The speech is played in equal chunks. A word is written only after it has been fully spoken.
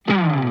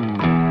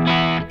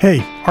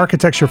Hey,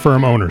 architecture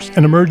firm owners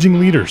and emerging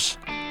leaders.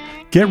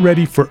 Get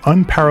ready for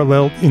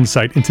unparalleled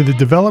insight into the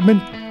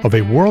development of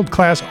a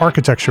world-class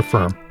architecture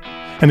firm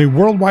and a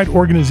worldwide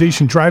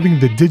organization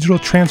driving the digital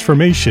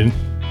transformation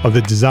of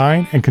the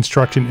design and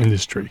construction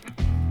industry.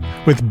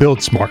 With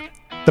Build Smart,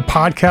 the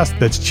podcast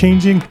that's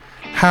changing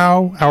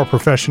how our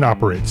profession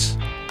operates.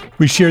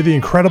 We share the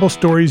incredible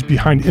stories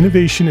behind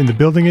innovation in the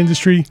building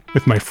industry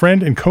with my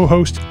friend and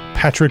co-host,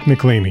 Patrick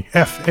McLamey,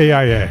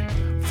 FAIA,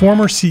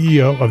 former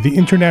CEO of the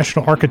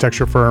international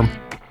architecture firm,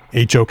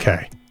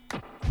 HOK.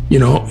 You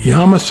know,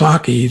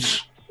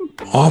 Yamasaki's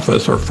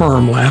office or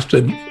firm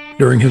lasted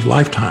during his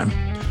lifetime.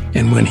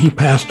 And when he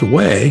passed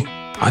away,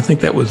 I think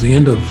that was the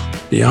end of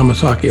the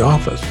Yamasaki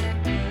office.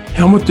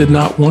 Helmut did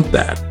not want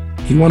that.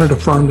 He wanted a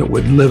firm that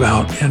would live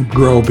out and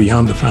grow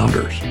beyond the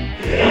founders.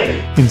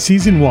 In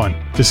Season 1,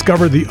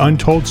 discover the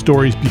untold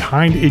stories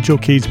behind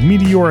HOK's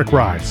meteoric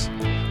rise,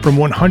 from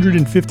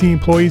 150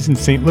 employees in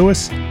St.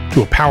 Louis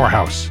to a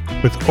powerhouse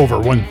with over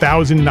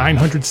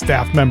 1,900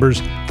 staff members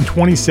and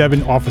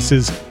 27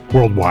 offices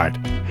worldwide.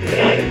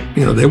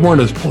 You know, they weren't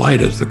as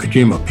polite as the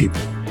Kojima people.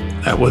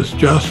 That was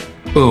just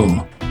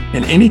boom.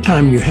 And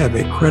anytime you have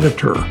a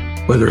creditor,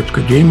 whether it's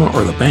Kojima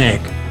or the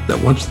bank, that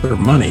wants their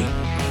money,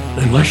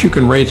 unless you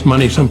can raise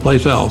money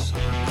someplace else,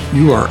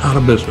 you are out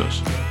of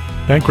business.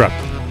 Bankrupt.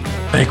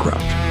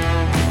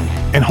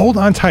 And hold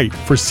on tight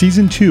for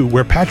Season 2,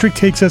 where Patrick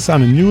takes us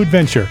on a new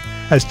adventure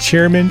as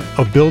chairman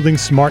of Building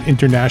Smart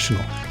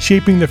International,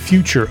 shaping the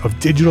future of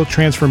digital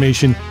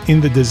transformation in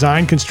the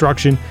design,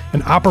 construction,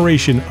 and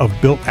operation of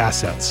built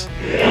assets.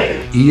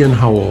 Ian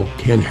Howell,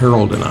 Ken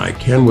Harold, and I,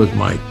 Ken was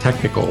my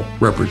technical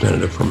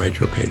representative from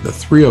HOK. The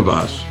three of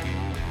us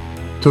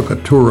took a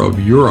tour of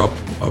Europe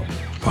of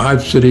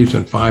 5 cities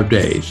in 5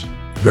 days.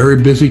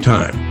 Very busy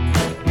time.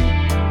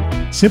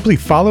 Simply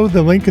follow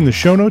the link in the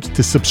show notes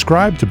to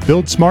subscribe to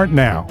Build Smart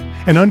now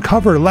and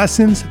uncover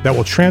lessons that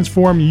will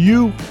transform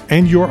you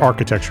and your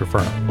architecture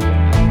firm.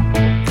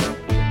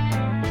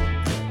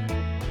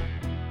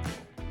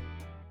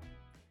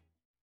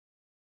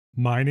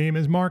 My name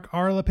is Mark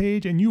R.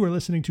 LePage, and you are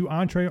listening to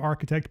Entre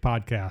Architect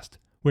Podcast,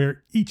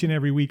 where each and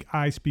every week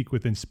I speak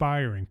with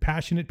inspiring,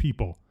 passionate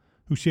people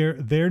who share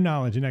their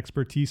knowledge and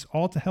expertise,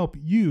 all to help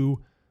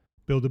you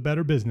build a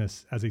better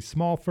business as a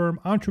small firm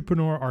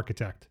entrepreneur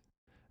architect.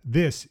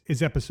 This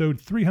is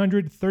episode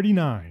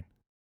 339.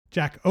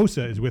 Jack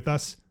Osa is with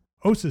us,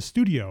 Osa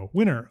Studio,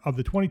 winner of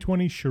the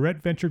 2020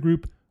 Charette Venture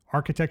Group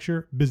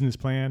Architecture Business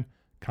Plan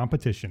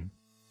Competition.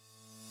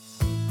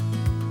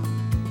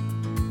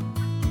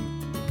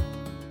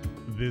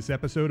 This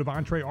episode of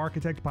Entre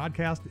Architect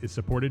Podcast is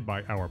supported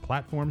by our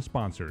platform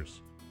sponsors.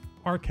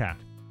 ARCAT,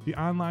 the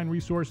online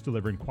resource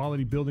delivering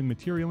quality building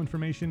material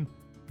information,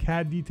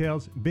 CAD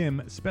details,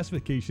 BIM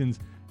specifications,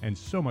 and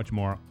so much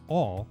more,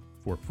 all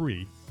for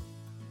free.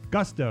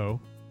 Gusto,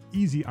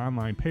 easy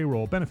online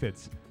payroll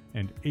benefits,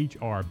 and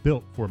HR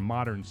built for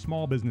modern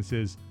small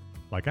businesses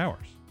like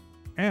ours.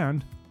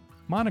 And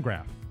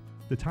Monograph,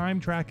 the time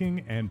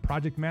tracking and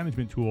project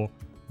management tool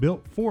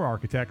built for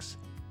architects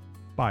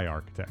by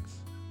architects.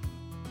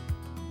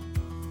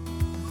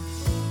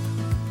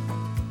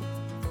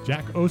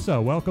 Jack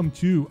Osa, welcome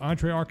to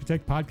Entre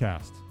Architect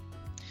Podcast.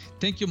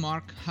 Thank you,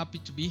 Mark. Happy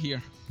to be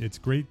here. It's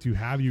great to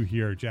have you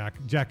here, Jack.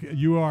 Jack,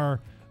 you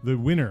are the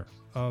winner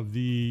of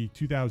the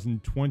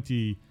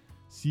 2020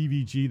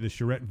 CVG, the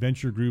Charette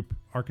Venture Group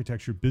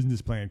Architecture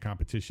Business Plan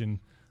Competition.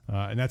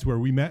 And that's where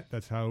we met.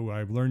 That's how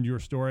I've learned your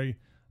story.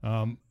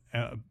 And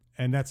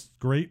that's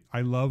great.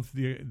 I love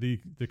the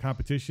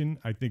competition.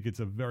 I think it's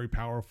a very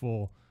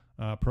powerful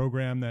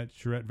program that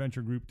Charette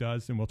Venture Group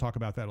does, and we'll talk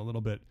about that a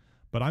little bit.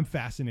 But I'm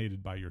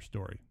fascinated by your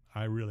story.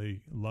 I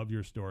really love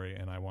your story,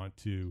 and I want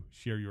to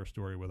share your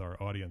story with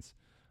our audience.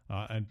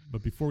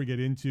 But before we get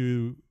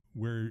into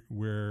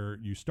where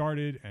you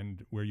started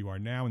and where you are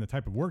now and the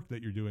type of work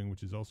that you're doing,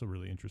 which is also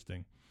really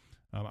interesting,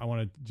 I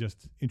want to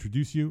just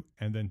introduce you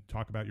and then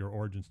talk about your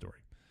origin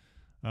story.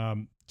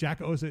 Jack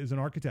Osa is an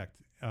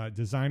architect,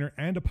 designer,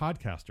 and a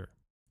podcaster.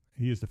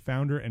 He is the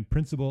founder and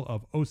principal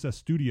of Osa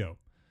Studio,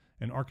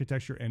 an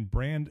architecture and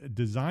brand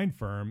design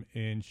firm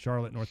in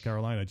Charlotte, North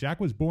Carolina.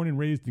 Jack was born and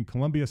raised in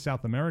Colombia,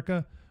 South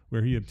America,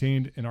 where he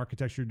obtained an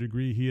architecture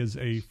degree. He is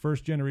a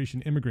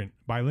first-generation immigrant,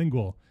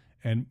 bilingual,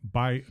 and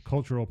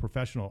bicultural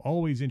professional,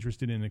 always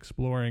interested in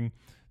exploring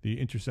the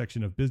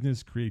intersection of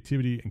business,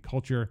 creativity, and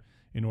culture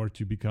in order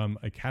to become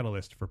a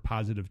catalyst for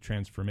positive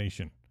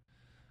transformation.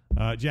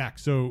 Jack,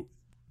 so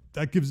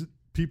that gives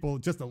people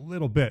just a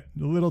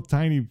little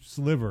tiny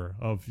sliver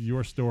of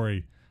your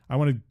story. I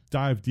want to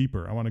dive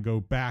deeper. I want to go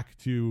back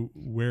to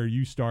where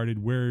you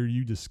started, where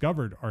you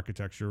discovered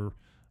architecture,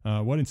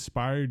 what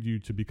inspired you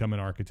to become an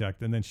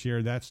architect, and then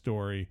share that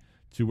story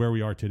to where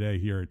we are today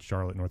here at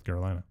Charlotte, North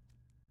Carolina.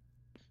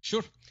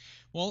 Sure.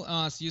 Well,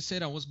 as you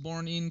said, I was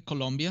born in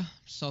Colombia,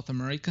 South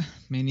America,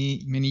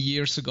 many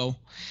years ago.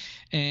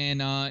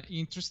 And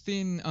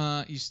interesting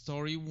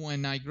story.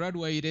 When I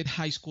graduated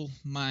high school,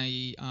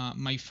 my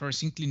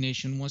first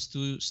inclination was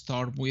to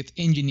start with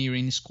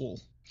engineering school.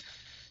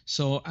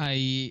 So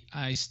I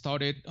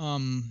started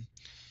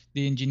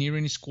the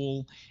engineering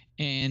school,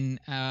 and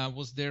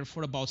was there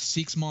for about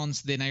 6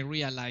 months. Then I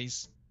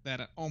realized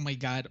that, oh my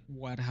God,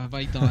 what have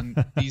I done?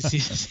 This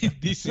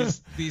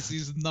is this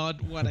is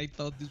not what I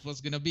thought this was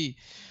gonna be.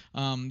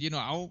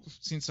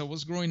 Since I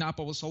was growing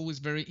up, I was always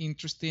very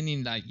interested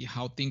in like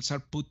how things are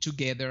put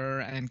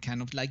together and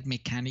kind of like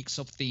mechanics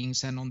of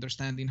things and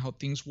understanding how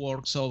things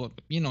work. So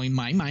in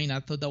my mind, I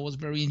thought that was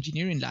very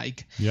engineering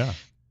like. Yeah.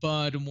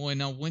 But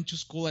when I went to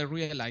school, I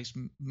realized,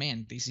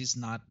 man, this is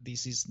not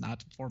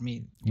for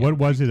me. What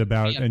was it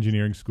about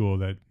engineering school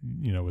that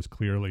was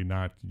clearly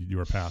not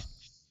your path?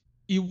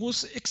 It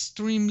was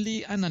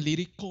extremely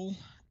analytical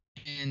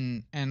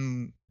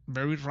and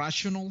very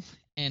rational,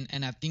 and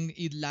I think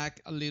it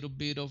lacked a little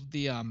bit of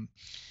the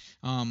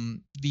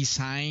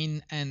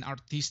design and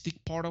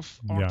artistic part of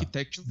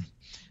architecture.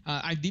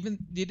 I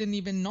didn't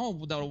even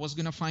know that I was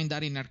gonna find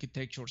that in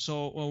architecture.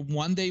 So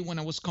one day when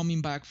I was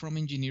coming back from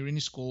engineering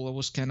school, I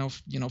was kind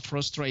of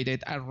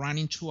frustrated. I ran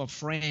into a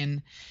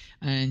friend,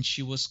 and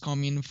she was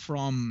coming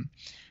from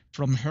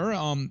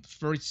her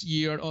first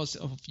year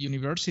of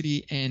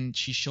university, and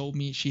she showed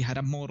me she had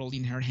a model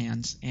in her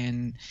hands,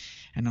 and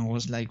I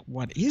was like,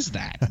 what is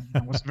that?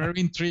 I was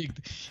very intrigued,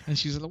 and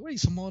she was like, what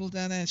is a model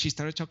that? And she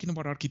started talking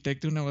about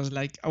architecture, and I was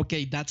like,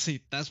 okay, that's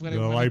it, that's what I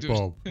want to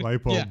do.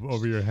 Light bulb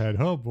over your head.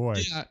 Oh boy.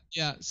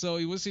 Yeah. So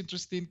it was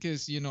interesting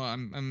because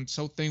I'm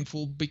so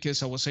thankful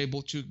because I was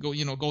able to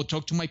go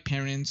talk to my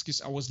parents,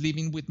 because I was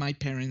living with my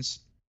parents,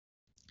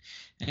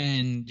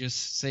 and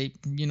just say,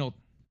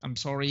 I'm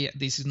sorry,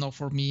 this is not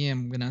for me.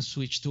 I'm gonna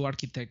switch to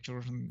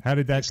architecture. How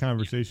did that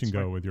conversation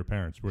go with your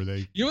parents? Were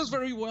they? It was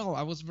very well.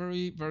 I was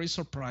very, very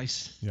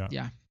surprised.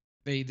 Yeah.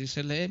 They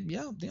said,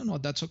 yeah,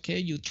 that's okay.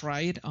 You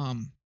tried.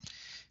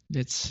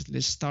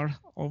 Let's start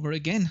over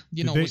again.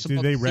 Did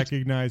they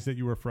recognize that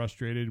you were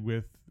frustrated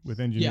with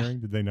engineering?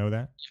 Yeah. Did they know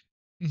that?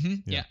 Mm-hmm.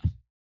 Yeah.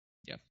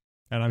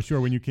 And I'm sure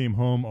when you came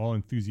home all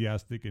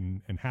enthusiastic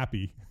and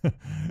happy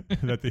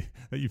that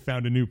you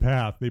found a new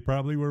path, they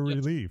probably were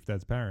relieved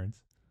as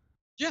parents.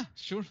 Yeah,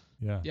 sure.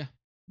 Yeah.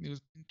 It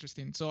was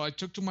interesting. So I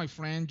talked to my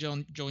friend,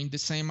 joined the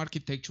same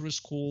architecture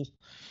school,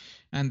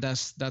 and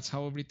that's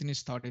how everything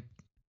started.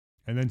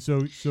 And then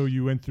so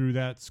you went through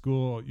that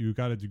school, you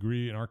got a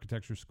degree in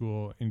architecture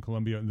school in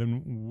Colombia, and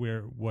then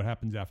what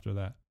happens after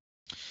that?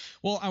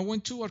 Well, I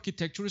went to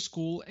architecture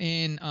school,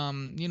 and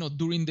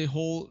during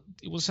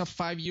it was a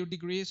 5-year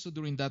degree. So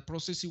during that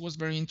process, it was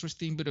very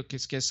interesting,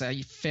 because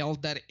I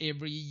felt that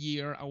every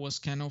year I was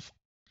kind of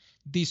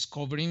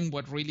discovering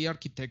what really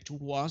architecture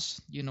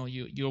was.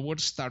 You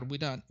would start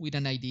with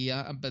an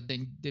idea, but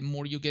then the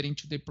more you get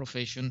into the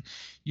profession,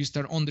 you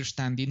start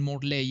understanding more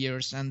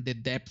layers and the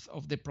depth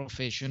of the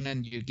profession,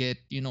 and you get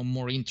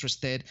more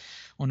interested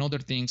on other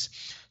things.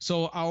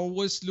 So I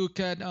always look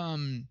at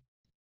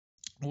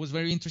I was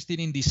very interested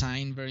in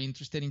design, very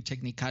interested in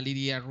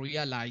technicality. I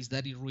realized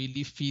that it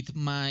really fit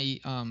my,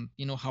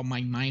 how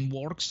my mind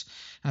works.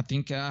 I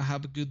think I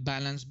have a good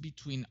balance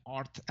between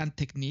art and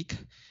technique,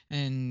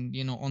 and,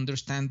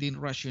 understanding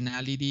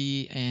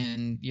rationality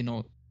and,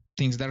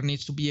 things that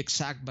needs to be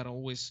exact, but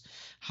always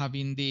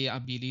having the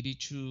ability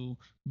to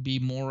be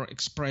more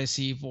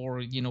expressive,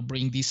 or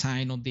bring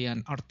design on the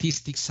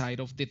artistic side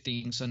of the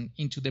things and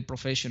into the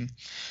profession.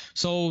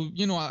 So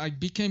I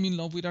became in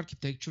love with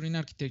architecture in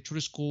architecture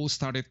school,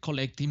 started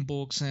collecting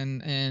books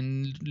and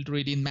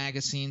reading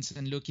magazines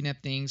and looking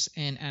at things,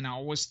 and I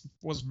always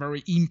was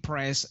very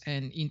impressed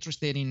and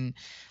interested in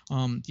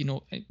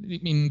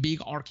in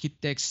big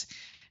architects.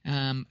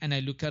 And I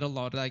look at a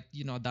lot, like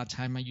at that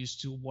time I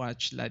used to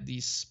watch like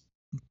these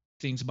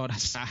things about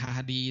Zaha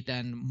Hadid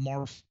and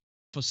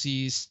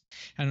Morphosis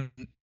and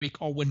Rick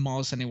Owen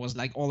Moss, and it was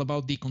like all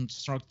about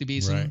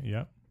deconstructivism. Right.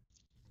 Yeah.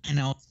 And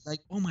I was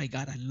like, oh my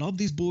God, I love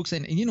these books.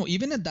 And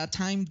even at that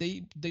time,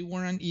 they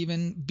weren't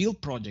even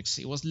built projects.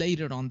 It was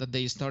later on that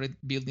they started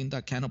building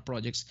that kind of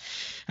projects.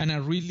 And I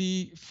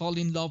really fall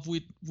in love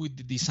with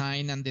the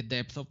design and the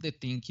depth of the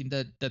thinking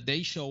that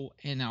they show.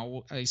 And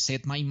I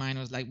set my mind,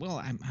 I was like, well,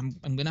 I'm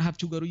going to have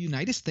to go to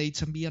United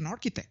States and be an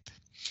architect.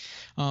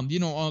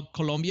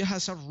 Colombia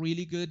has a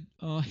really good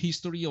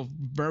history of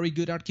very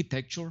good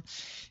architecture.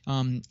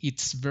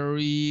 It's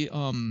very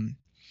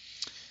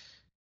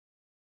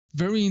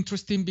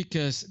interesting,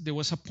 because there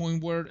was a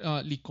point where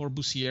Le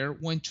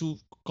Corbusier went to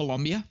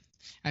Colombia,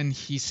 and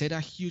he set a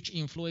huge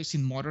influence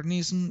in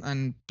modernism,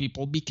 and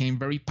people became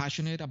very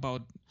passionate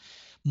about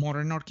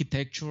modern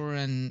architecture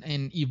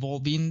and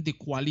evolving the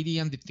quality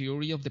and the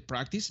theory of the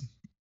practice.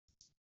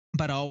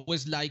 But I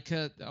always like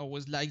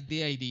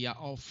the idea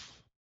of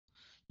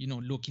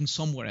looking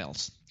somewhere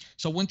else.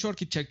 So I went to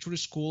architecture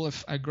school.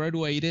 I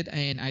graduated,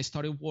 and I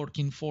started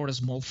working for a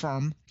small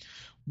firm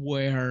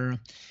where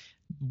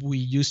we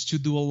used to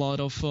do a lot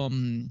of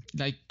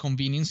like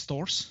convenience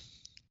stores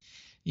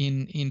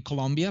in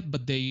Colombia,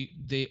 but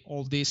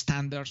all the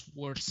standards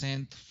were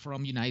sent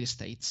from United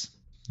States.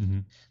 Mm-hmm.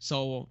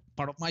 So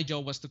part of my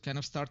job was to kind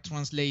of start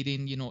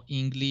translating,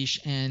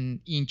 English and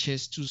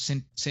inches to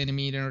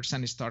centimeters,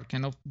 and start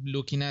kind of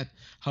looking at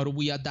how do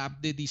we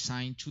adapt the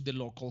design to the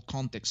local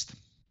context.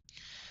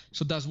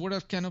 So that's where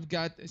I've kind of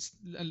got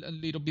a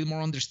little bit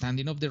more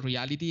understanding of the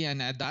reality.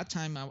 And at that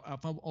time,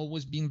 I've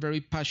always been very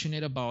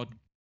passionate about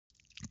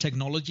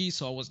technology.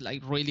 So I was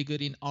like really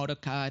good in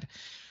AutoCAD,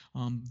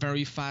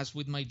 very fast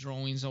with my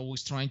drawings,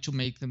 always trying to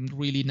make them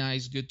really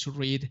nice, good to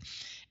read.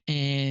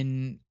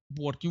 And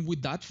working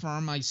with that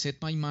firm, I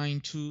set my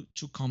mind to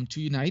come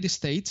to United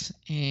States,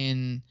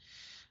 and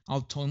I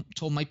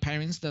told my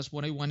parents that's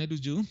what I wanted to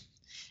do.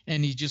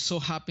 And it just so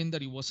happened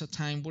that it was a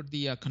time where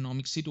the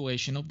economic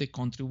situation of the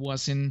country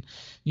wasn't,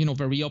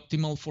 very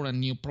optimal for a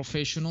new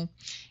professional.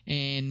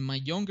 And my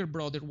younger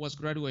brother was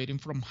graduating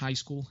from high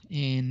school,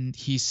 and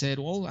he said,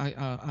 "Well,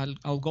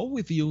 I'll go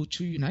with you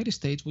to United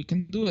States. We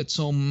can do it."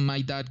 So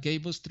my dad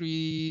gave us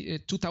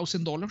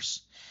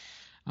 $2,000.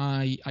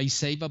 I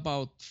saved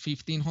about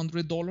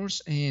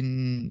 $1,500,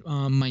 and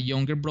my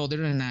younger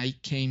brother and I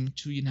came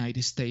to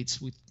United States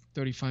with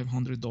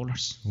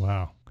 $3,500.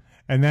 Wow.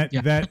 And that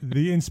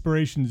the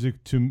inspiration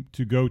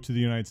to go to the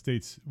United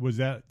States, was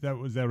that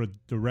a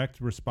direct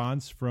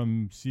response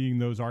from seeing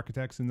those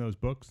architects in those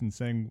books and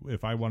saying,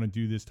 if I want to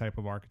do this type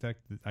of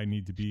architect, I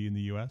need to be in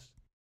the U.S.?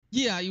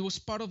 Yeah, it was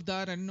part of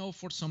that. I know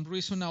for some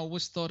reason I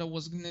always thought I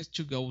was going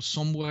to go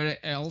somewhere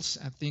else.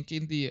 I think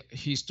in the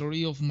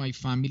history of my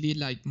family,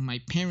 like my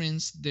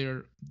parents,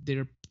 their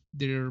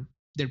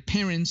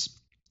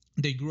parents,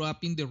 they grew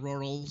up in the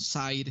rural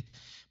side,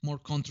 more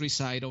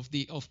countryside of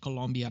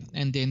Colombia,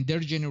 and then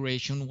their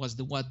generation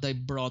was what they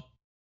brought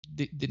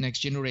the next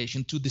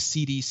generation to the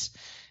cities,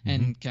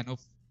 and kind of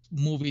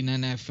moving.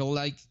 And I felt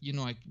like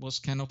I was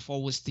kind of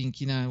always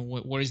thinking,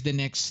 where is the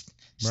next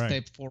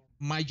step for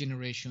my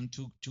generation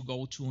to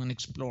go to and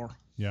explore.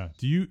 Yeah.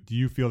 Do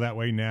you feel that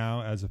way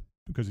now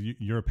because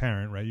you're a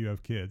parent, right? You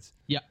have kids.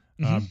 Yeah.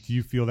 Do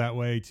you feel that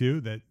way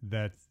too? That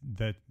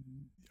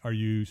are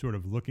you sort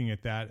of looking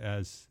at that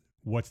as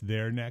what's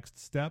their next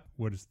step?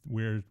 Where do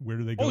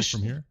they go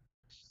from here?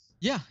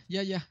 Yeah.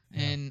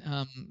 And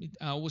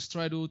I always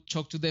try to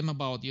talk to them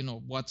about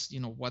what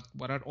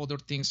are other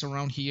things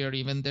around here.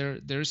 Even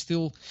they're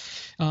still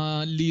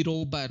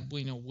little, but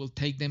we'll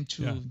take them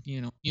to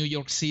New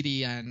York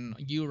City and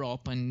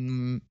Europe,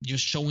 and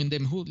just showing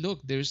them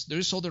look,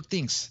 there's other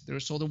things,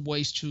 there's other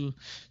ways to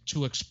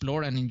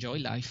explore and enjoy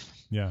life.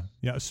 Yeah.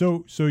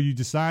 So you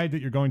decide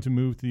that you're going to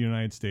move to the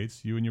United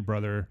States. You and your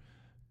brother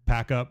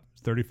pack up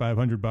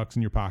 $3,500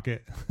 in your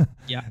pocket.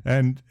 Yeah.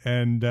 And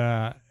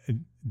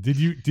did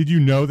you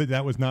know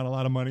that was not a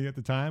lot of money at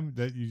the time?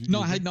 No,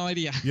 I had no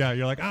idea. Yeah,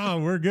 you're like, oh,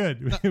 we're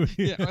good.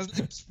 Yeah, I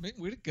was like,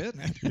 we're good,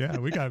 man. Yeah,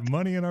 we got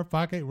money in our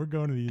pocket. We're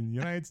going to the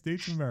United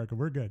States of America.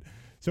 We're good.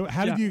 So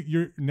how did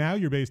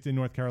you're based in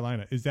North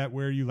Carolina. Is that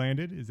where you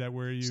landed? Is that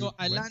where you So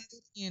I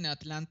landed in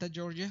Atlanta,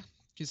 Georgia,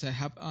 because I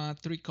have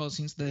 3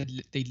 cousins that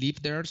they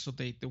live there. So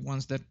the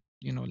ones that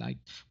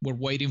were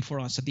waiting for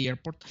us at the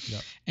airport.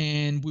 Yep.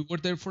 And we were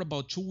there for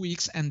about 2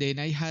 weeks. And then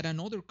I had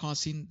another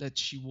cousin that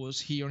she was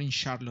here in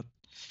Charlotte,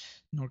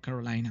 North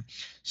Carolina.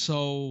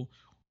 So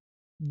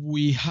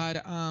we had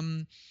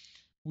a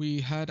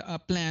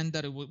plan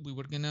that we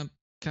were going to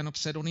kind of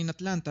settle in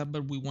Atlanta,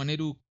 but we wanted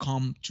to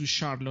come to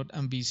Charlotte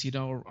and visit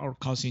our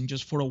cousin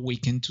just for a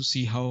weekend to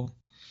see how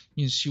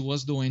she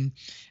was doing.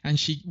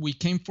 And we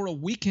came for a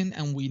weekend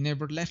and we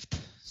never left.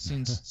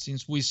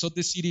 Since we saw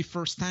the city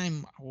first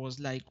time, I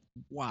was like,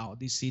 wow,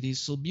 this city is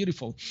so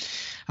beautiful.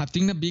 I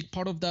think a big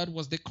part of that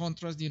was the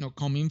contrast,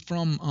 coming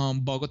from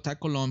Bogota,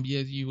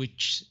 Colombia,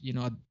 which,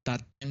 at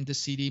that time the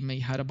city may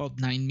had about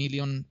 9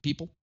 million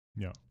people.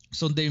 Yeah.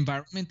 So the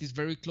environment is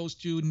very close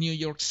to New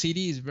York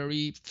City. It's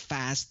very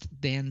fast,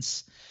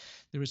 dense.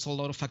 There is a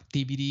lot of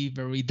activity,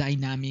 very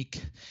dynamic,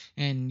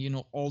 and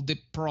all the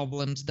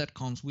problems that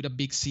comes with a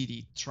big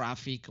city,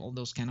 traffic, all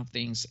those kind of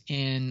things.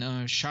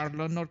 And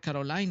Charlotte, North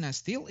Carolina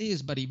still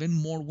is, but even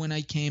more when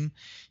I came,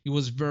 it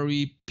was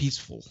very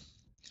peaceful.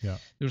 Yeah,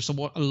 there's a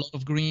lot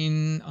of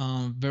green,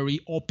 very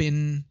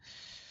open,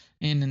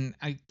 and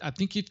I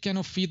think it kind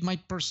of fit my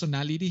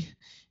personality,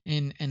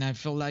 and I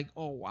felt like,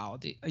 oh wow,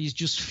 it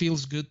just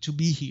feels good to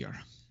be here.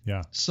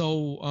 Yeah.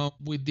 So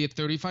with the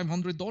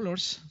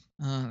 $3,500.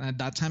 At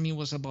that time, it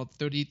was about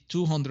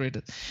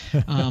 $3,200.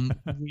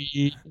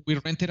 We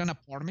rented an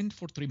apartment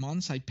for 3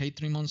 months. I paid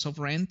 3 months of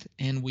rent,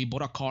 and we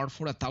bought a car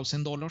for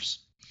 $1,000.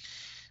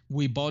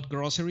 We bought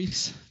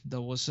groceries.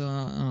 That was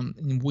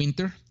in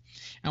winter,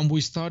 and we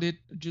started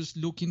just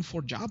looking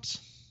for jobs.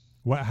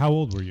 How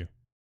old were you?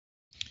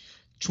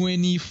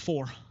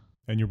 24.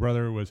 And your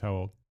brother was how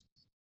old?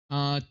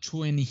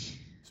 20.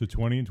 So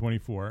 20 and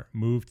 24.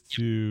 Moved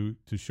to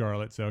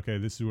Charlotte. So okay,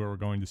 this is where we're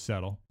going to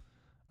settle.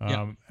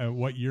 And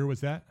what year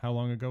was that? How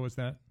long ago was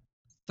that?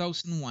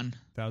 2001.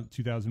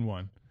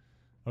 2001.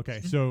 Okay,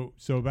 so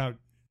about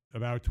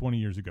 20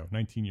 years ago,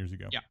 19 years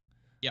ago.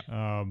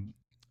 Yeah.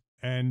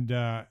 And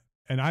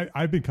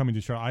I've been coming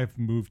to Charlotte. I've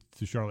moved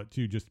to Charlotte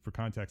too, just for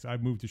context.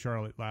 I've moved to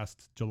Charlotte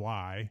last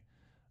July,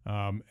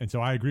 and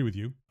so I agree with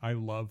you. I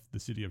love the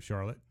city of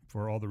Charlotte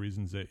for all the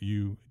reasons that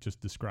you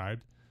just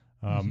described.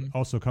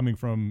 Also, coming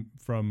from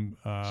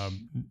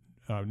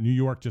New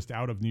York, just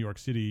out of New York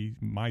City.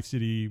 My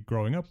city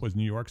growing up was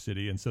New York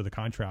City, and so the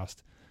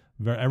contrast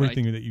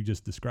everything that you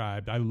just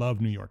described. I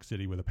love New York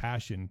City with a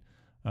passion,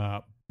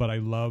 but I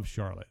love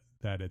Charlotte,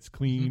 that it's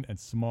clean and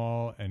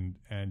small, and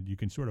you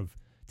can sort of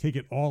take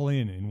it all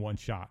in one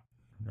shot,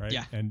 right?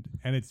 Yeah. And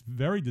it's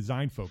very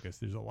design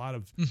focused. There's a lot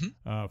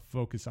of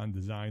focus on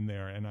design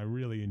there, and I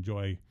really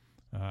enjoy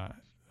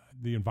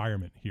the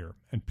environment here,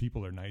 and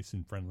people are nice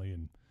and friendly,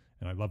 and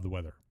I love the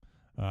weather.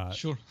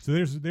 Sure. So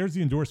there's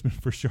the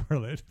endorsement for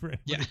Charlotte for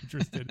anybody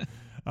interested.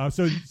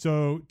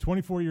 So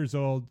 24 years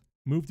old,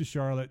 moved to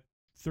Charlotte,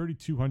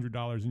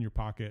 $3,200 in your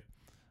pocket,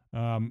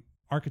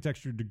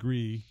 architecture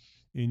degree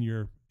in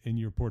your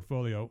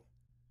portfolio.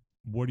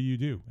 What do you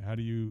do? How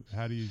do you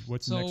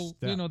what's the next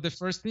step? The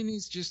first thing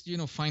is just,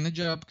 find a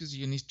job, because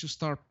you need to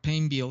start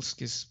paying bills,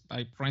 because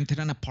I rented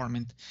an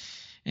apartment,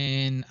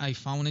 and I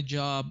found a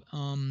job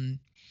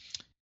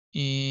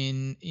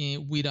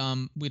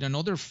with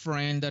another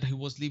friend that he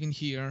was living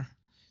here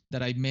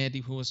that I met.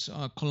 He was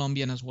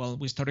Colombian as well.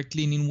 We started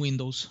cleaning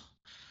windows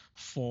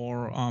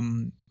for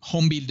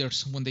home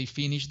builders. When they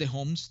finish the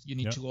homes, you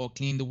need to go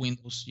clean the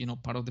windows,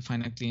 part of the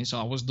final cleaning. So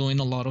I was doing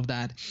a lot of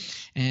that.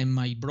 And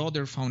my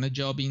brother found a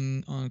job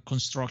in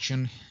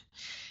construction.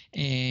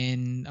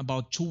 And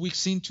about 2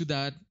 weeks into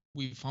that,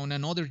 we found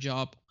another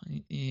job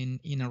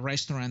in a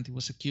restaurant. It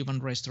was a Cuban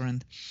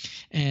restaurant.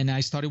 And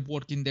I started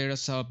working there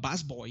as a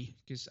busboy,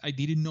 because I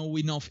didn't know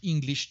enough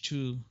English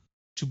to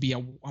be a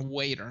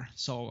waiter.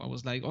 So I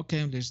was like,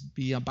 okay, let's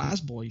be a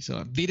busboy. So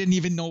I didn't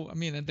even know. I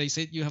mean, they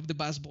said you have the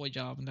busboy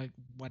job. I'm like,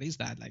 what is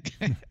that? Like,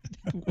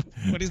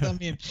 what does that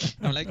mean?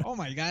 And I'm like, oh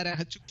my God, I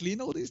had to clean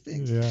all these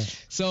things. Yeah.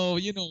 So,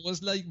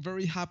 was like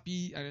very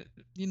happy.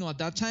 At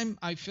that time,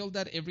 I felt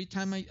that every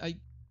time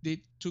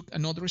they took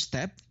another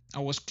step, I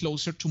was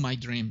closer to my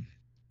dream.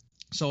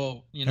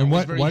 So, and I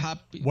was very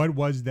happy. What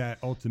was that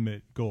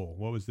ultimate goal?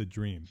 What was the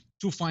dream?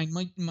 To find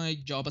my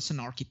job as an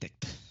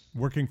architect.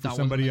 Working for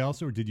somebody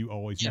else, or did you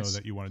always know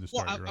that you wanted to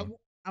start your own?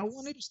 I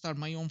wanted to start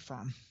my own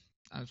firm.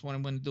 That's what I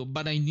wanted to do.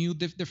 But I knew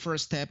the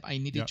first step, I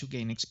needed to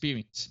gain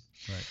experience.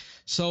 Right.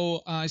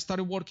 So I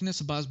started working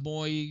as a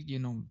busboy,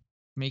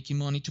 making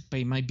money to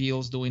pay my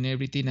bills, doing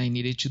everything I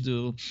needed to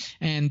do.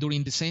 And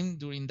during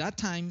that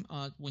time,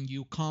 when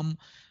you come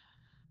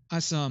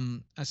as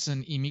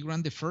an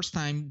immigrant, the first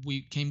time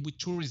we came with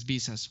tourist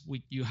visas.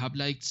 You have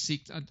like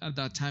at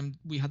that time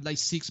we had like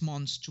 6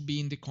 months to be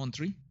in the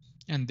country,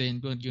 and then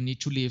when you need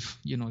to leave,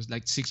 it's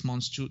like 6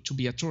 months to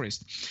be a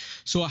tourist.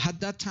 So I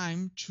had that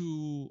time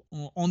to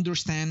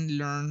understand,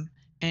 learn,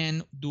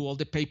 and do all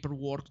the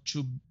paperwork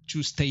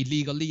to stay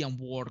legally and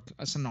work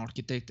as an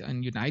architect in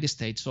the United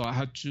States. So I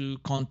had to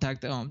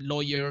contact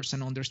lawyers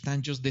and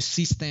understand just the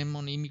system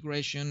on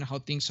immigration, how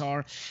things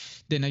are.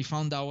 Then I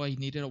found out I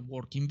needed a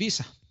working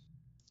visa,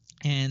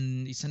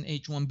 and it's an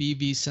H-1B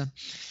visa.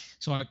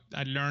 So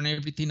I learned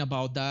everything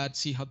about that,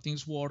 see how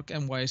things work.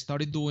 And what I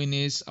started doing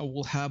is I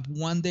will have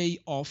 1 day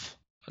off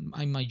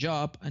at my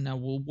job, and I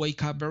will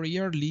wake up very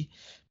early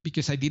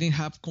because I didn't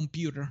have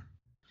computer,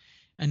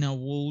 and I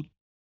will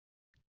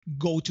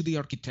go to the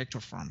architecture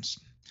firms.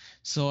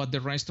 So at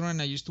the restaurant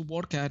I used to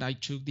work at, I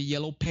took the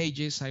yellow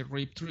pages, I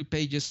ripped 3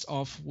 pages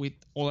off with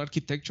all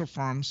architecture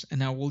firms,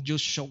 and I will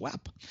just show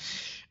up.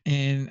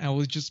 And I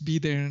will just be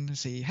there and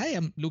say, hey,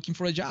 I'm looking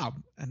for a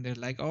job. And they're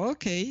like, oh,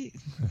 okay.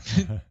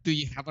 Do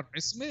you have a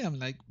resume? I'm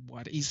like,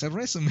 what is a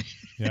resume?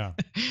 Yeah.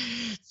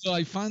 So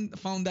I found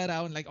that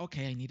out, like,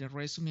 okay, I need a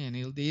resume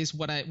and all this.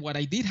 What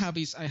I did have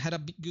is I had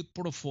a good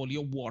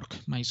portfolio work,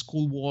 my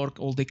school work,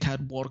 all the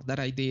CAD work that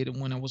I did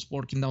when I was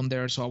working down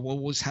there. So I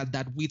always had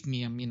that with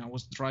me. I mean, I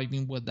was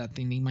driving with that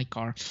thing in my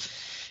car.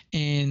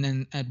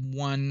 And at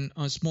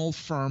a small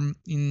firm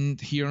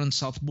here on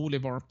South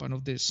Boulevard, part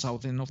of the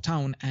south end of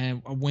town, I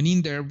went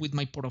in there with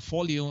my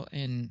portfolio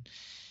and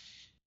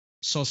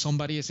saw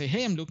somebody say,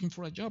 hey, I'm looking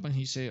for a job. And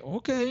he said,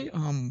 okay,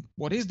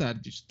 what is that?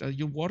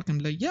 Your work? I'm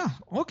like, yeah,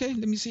 okay,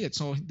 let me see it.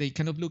 So they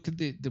kind of look at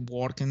the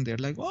work, and they're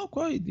like, oh,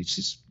 great, this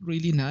is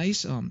really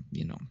nice.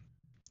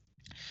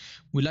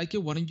 We like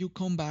it. Why don't you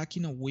come back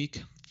in a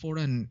week for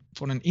an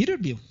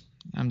interview?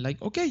 I'm like,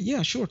 okay,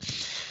 yeah, sure.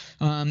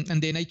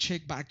 And then I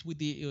checked back with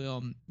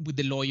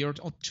the lawyer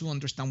to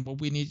understand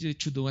what we needed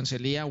to do, and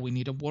said, yeah, we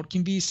need a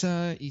working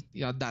visa.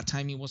 At that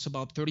time, it was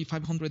about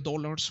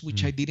 $3,500,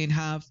 which I didn't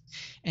have,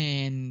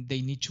 and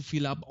they need to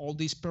fill up all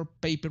this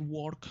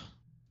paperwork.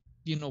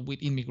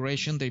 With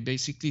immigration, they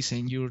basically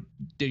saying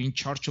they're in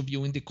charge of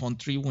you in the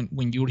country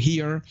when you're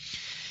here,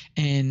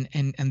 and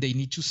they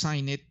need to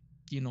sign it,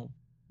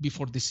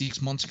 before the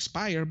 6 months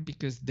expire,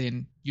 because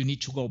then you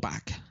need to go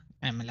back.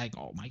 I'm like,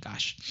 oh my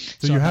gosh.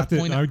 So you have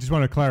to, I just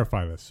want to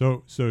clarify this.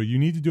 So you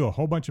need to do a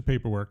whole bunch of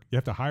paperwork. You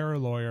have to hire a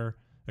lawyer.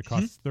 It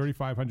costs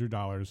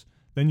 $3,500.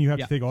 Then you have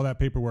to take all that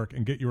paperwork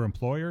and get your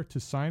employer to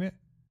sign it.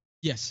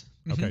 Yes.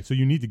 Okay. So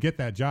you need to get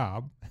that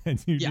job,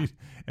 and you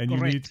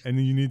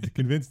need to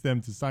convince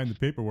them to sign the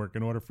paperwork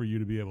in order for you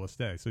to be able to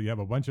stay. So you have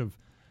a bunch of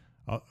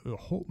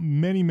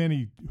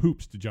many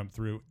hoops to jump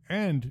through,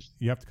 and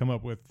you have to come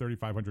up with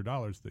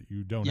 $3,500 that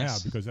you don't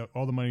have, because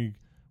all the money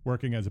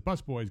working as a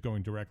busboy is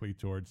going directly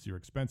towards your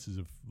expenses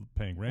of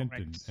paying rent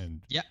and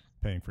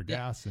paying for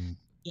gas and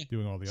Yeah.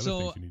 doing all the other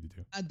things you need to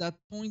do. At that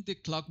point, the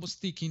clock was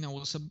ticking. I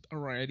was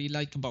already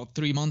like about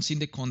 3 months in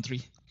the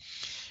country.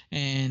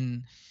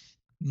 And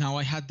now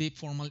I had the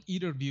formal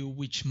interview,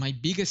 which my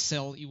biggest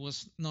sell, it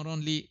was not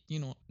only,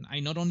 I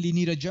not only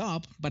need a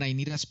job, but I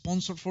need a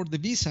sponsor for the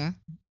visa,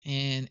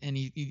 and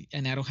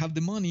I don't have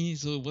the money.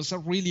 So it was a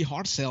really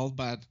hard sell,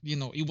 but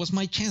it was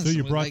my chance. So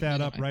you brought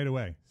that up right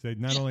away. So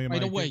not only am I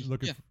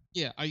looking for...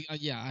 Yeah,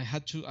 I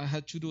had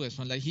to do it.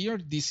 So like, here,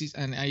 this is,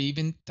 and I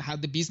even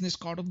had the business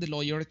card of the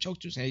lawyer I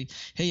talked to, say,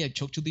 hey, I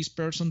talked to this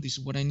person, this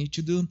is what I need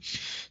to do.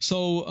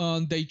 So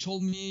they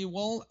told me,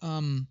 well,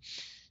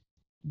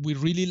 we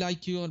really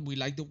like you and we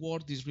like the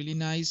work. It's really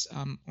nice.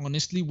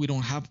 Honestly, we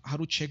don't have how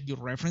to check your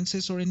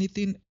references or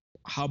anything.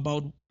 How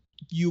about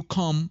you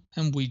come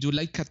and we do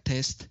like a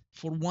test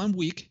for 1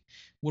 week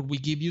where we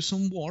give you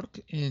some work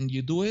and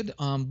you do it.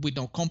 We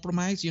don't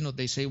compromise.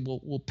 They say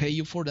we'll pay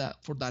you for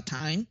that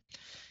time,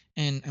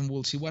 and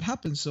we'll see what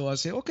happens. So I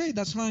say, okay,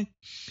 that's fine.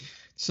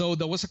 So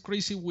that was a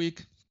crazy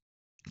week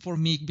for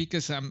me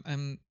because I'm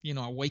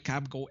I wake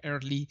up, go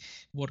early,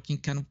 working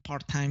kind of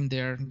part-time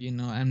there,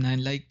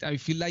 and I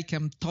feel like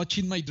I'm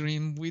touching my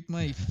dream with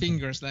my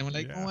fingers. I'm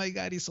like, oh my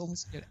God, it's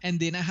almost here. And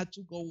then I had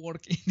to go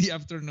work in the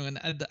afternoon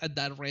at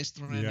that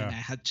restaurant, and I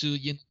had to,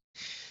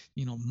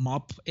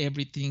 mop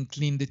everything,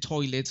 clean the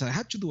toilets. I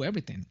had to do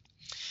everything.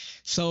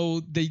 So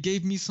they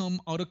gave me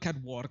some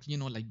AutoCAD work,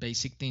 like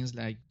basic things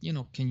like,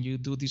 can you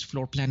do this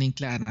floor plan in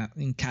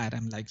CAD?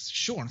 I'm like,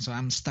 sure. So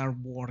I'm start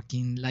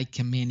working like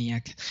a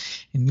maniac.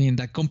 And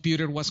the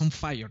computer was on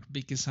fire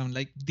because I'm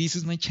like, this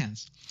is my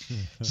chance.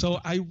 So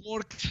I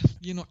worked,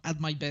 at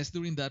my best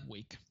during that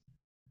week,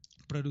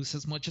 produce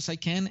as much as I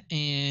can.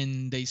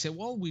 And they said,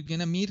 well, we're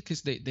going to meet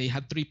because they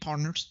had 3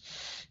 partners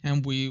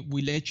and we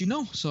let you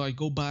know. So I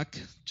go back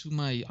to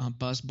my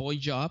bus boy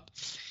job,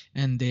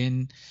 and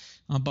then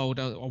about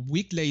a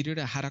week later,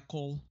 I had a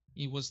call.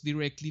 It was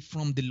directly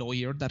from the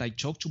lawyer that I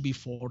talked to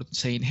before,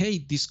 saying, hey,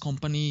 this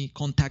company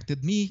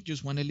contacted me.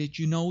 Just want to let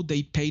you know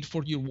they paid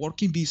for your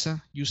working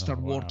visa. You start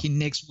working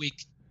next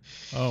week.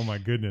 Oh, my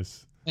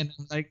goodness. And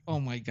I'm like, oh,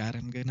 my God,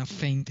 I'm going to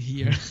faint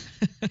here.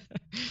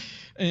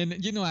 And,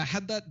 I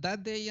had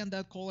that day and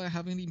that call, I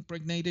haven't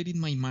impregnated in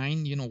my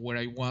mind, where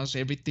I was,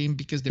 everything,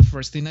 because the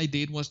first thing I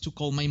did was to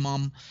call my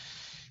mom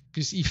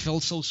because it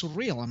felt so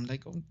surreal. I'm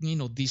like,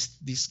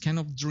 this kind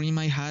of dream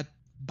I had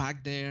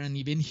back there, and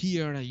even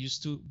here, I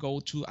used to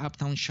go to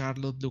Uptown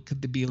Charlotte, look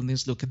at the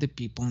buildings, look at the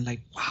people, and like,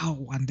 wow,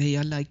 one day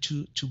I like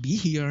to be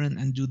here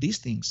and do these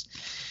things,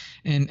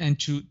 and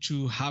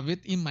to have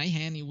it in my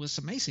hand, it was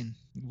amazing.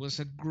 It was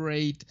a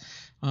great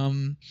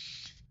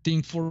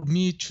thing for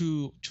me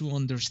to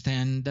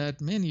understand that,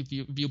 man, if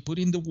you put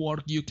in the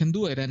work, you can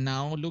do it. And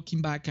now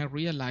looking back, I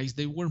realized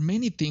there were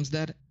many things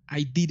that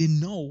I didn't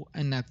know,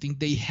 and I think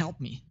they helped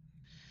me.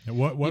 And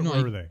what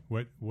were they?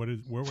 What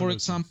were for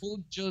example,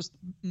 things? Just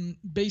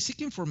basic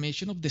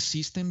information of the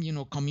system,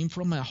 coming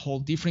from a whole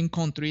different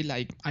country.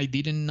 Like, I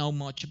didn't know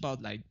much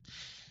about like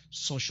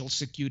social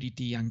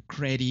security and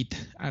credit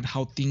and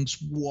how things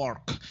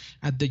work,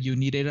 and that you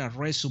needed a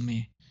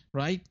resume,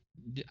 right?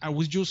 I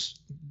was just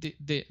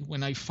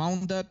when I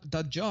found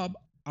that job,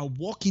 I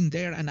walk in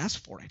there and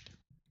ask for it.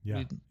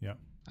 Yeah.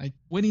 I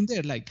went in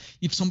there, like,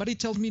 if somebody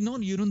tells me, no,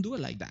 you don't do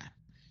it like that.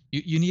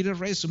 You need a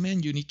resume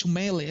and you need to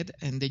mail it,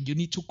 and then you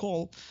need to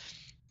call.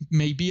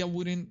 Maybe I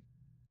wouldn't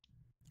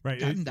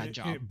gotten that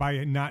job.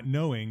 By not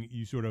knowing,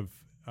 you sort of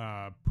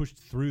pushed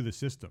through the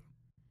system,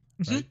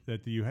 right?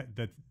 That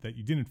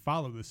you didn't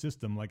follow the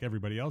system like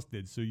everybody else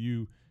did. So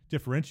you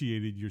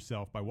differentiated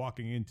yourself by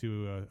walking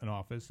into an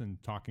office and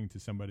talking to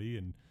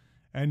somebody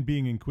and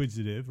being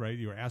inquisitive, right?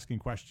 You were asking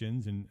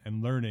questions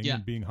and learning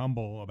and being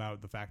humble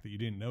about the fact that you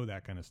didn't know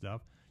that kind of stuff.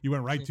 You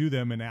went right to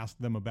them and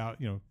asked them about,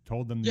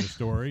 told them your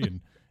story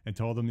and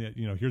told them that,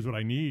 here's what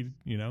I need.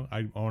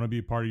 I want to be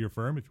a part of your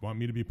firm. If you want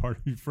me to be a part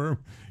of your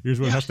firm,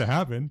 here's what has to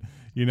happen,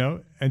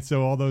 And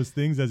so all those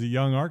things as a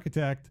young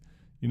architect,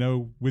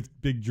 with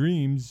big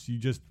dreams, you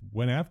just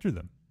went after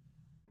them.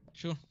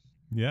 Sure.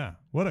 Yeah.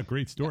 What a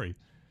great story.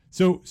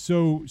 Yeah.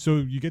 So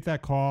you get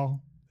that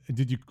call.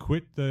 Did you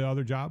quit the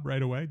other job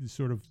right away? Just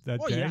sort of that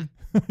day?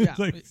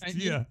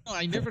 Yeah.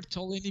 I never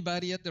told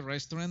anybody at the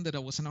restaurant that I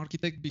was an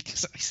architect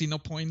because I see no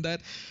point in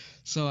that.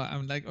 So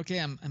I'm like, okay,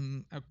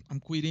 I'm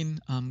quitting.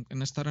 I'm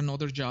gonna start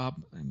another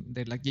job. And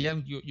they're like, yeah,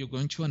 you're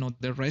going to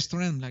another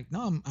restaurant. I'm like,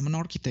 no, I'm an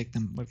architect.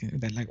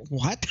 They're like,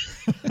 what?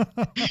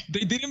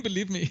 They didn't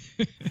believe me.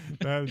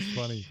 That's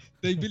funny.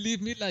 They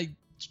believed me. Like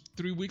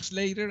 3 weeks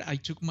later, I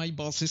took my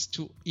bosses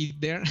to eat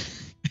there.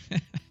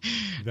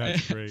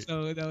 That's great.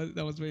 So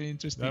that was very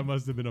interesting. That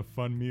must have been a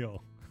fun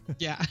meal.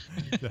 Yeah.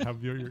 To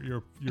have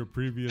your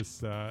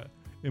previous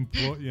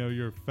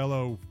your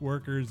fellow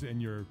workers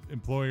and your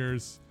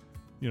employers,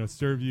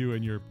 serve you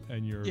and your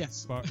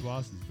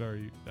bosses.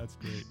 That's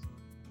great.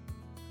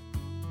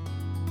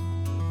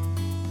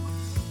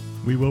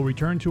 We will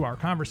return to our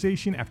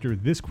conversation after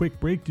this quick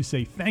break to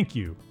say thank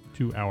you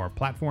to our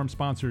platform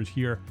sponsors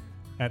here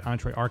at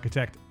Entre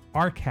Architect,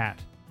 ARCAT,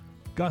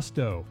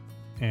 Gusto,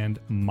 and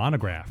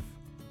Monograph.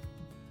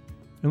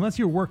 Unless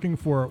you're working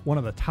for one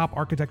of the top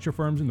architecture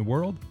firms in the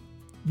world,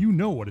 you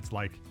know what it's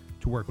like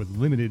to work with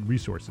limited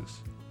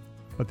resources.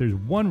 But there's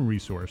one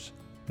resource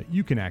that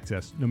you can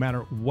access no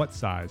matter what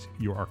size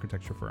your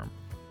architecture firm: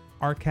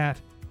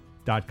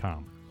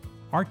 ARCAT.com.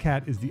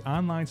 ARCAT is the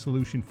online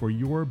solution for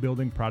your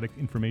building product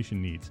information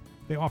needs.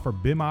 They offer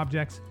BIM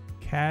objects,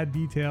 CAD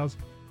details,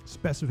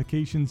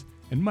 specifications,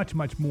 and much,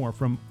 much more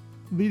from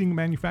leading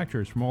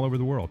manufacturers from all over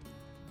the world.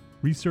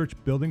 Research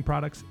building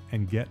products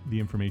and get the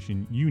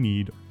information you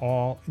need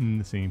all in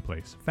the same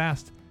place,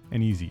 fast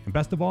and easy. And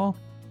best of all,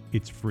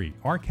 it's free.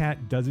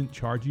 ARCAT doesn't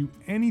charge you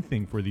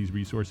anything for these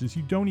resources.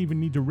 You don't even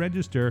need to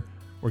register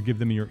or give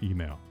them your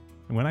email.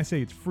 And when I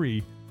say it's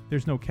free,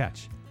 there's no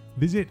catch.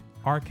 Visit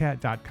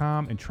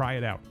ARCAT.com and try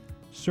it out.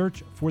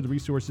 Search for the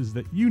resources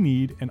that you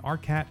need and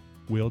ARCAT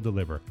will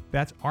deliver.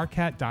 That's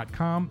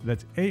ARCAT.com.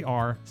 That's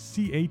ARCAT.com.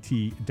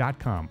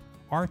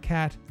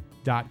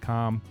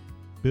 ARCAT.com.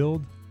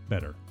 Build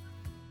better.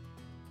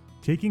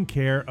 Taking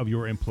care of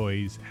your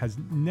employees has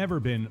never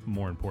been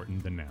more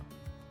important than now.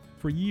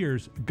 For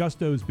years,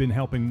 Gusto's been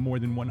helping more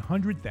than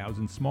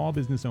 100,000 small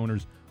business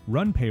owners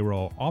run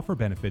payroll, offer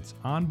benefits,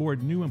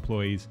 onboard new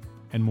employees,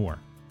 and more.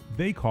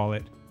 They call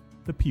it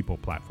the People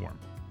Platform.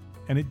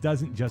 And it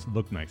doesn't just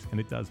look nice, and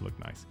it does look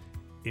nice.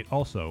 It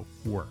also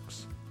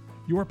works.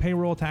 Your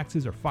payroll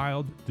taxes are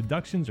filed,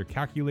 deductions are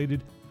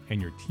calculated,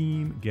 and your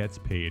team gets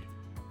paid.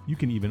 You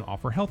can even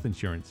offer health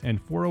insurance and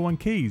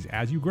 401ks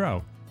as you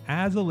grow.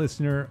 As a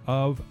listener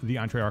of the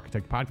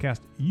EntreArchitect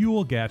podcast, you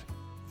will get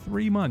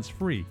 3 months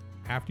free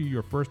after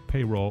your first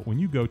payroll when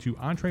you go to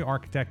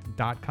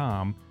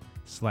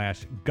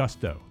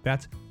EntreArchitect.com/gusto.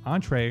 That's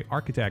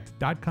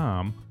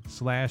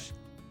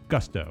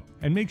EntreArchitect.com/gusto.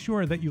 And make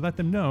sure that you let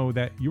them know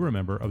that you're a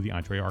member of the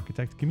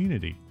EntreArchitect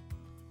community.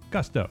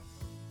 Gusto,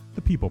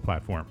 the People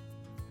Platform.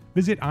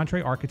 Visit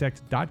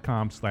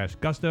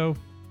EntreArchitect.com/gusto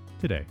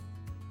today.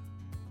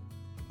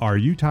 Are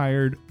you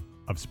tired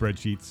of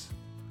spreadsheets?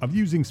 Of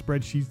using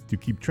spreadsheets to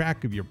keep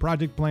track of your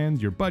project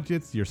plans, your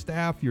budgets, your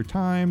staff, your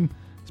time?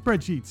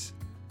 Spreadsheets.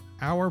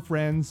 Our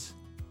friends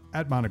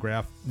at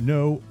Monograph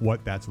know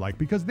what that's like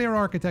because they're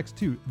architects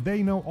too.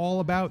 They know all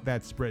about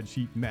that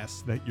spreadsheet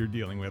mess that you're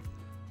dealing with,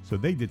 so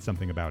they did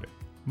something about it.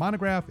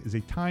 Monograph is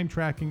a time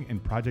tracking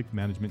and project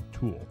management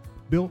tool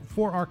built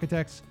for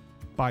architects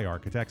by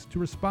architects to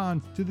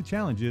respond to the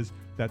challenges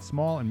that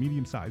small and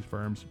medium-sized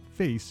firms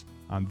face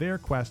on their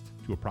quest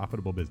to a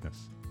profitable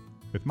business.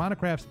 With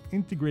Monograph's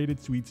integrated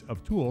suites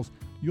of tools,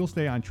 you'll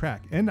stay on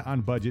track and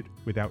on budget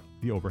without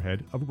the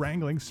overhead of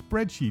wrangling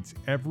spreadsheets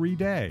every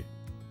day.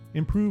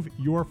 Improve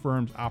your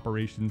firm's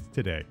operations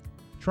today.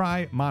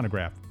 Try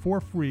Monograph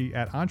for free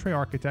at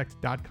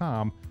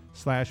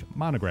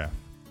EntreArchitect.com/monograph.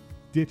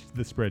 Ditch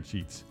the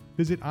spreadsheets.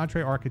 Visit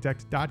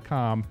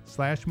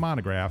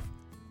EntreArchitect.com/monograph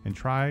and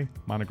try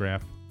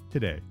Monograph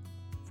today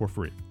for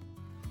free.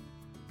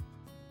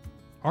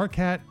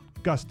 ARCAT,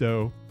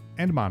 Gusto,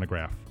 and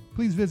Monograph.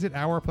 Please visit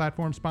our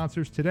platform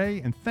sponsors today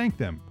and thank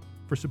them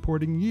for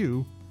supporting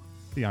you,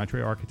 the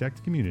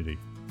EntreArchitect community.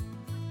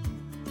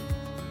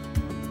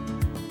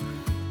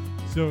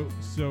 So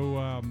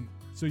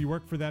you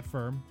worked for that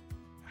firm.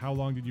 How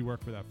long did you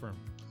work for that firm?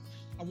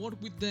 I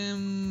worked with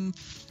them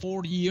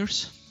 4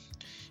 years,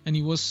 and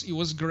it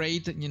was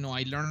great. You know,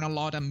 I learned a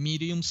lot. A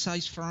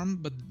medium-sized firm,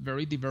 but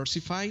very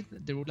diversified.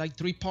 There were like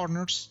 3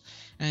 partners,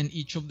 and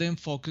each of them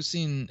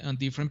focusing on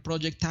different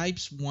project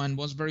types. One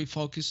was very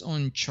focused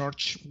on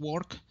church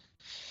work,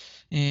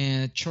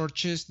 and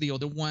churches. The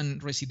other one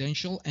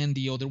residential, and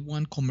the other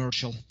one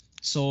commercial.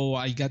 So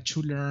I got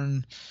to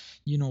learn,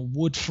 you know,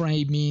 wood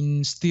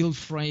framing, steel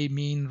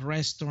framing,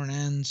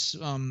 restaurants,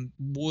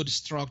 wood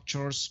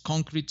structures,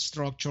 concrete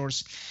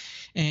structures.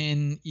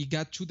 And it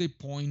got to the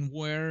point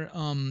where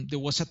there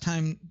was a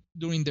time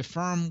during the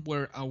firm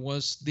where I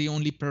was the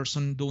only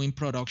person doing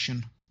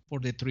production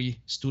for the 3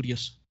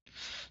 studios.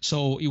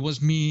 So it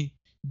was me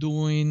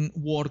doing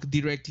work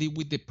directly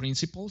with the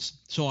principals.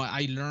 So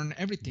I learned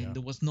everything. Yeah.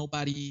 There was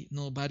nobody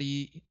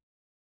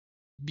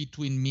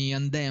between me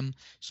and them.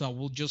 So I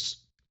will just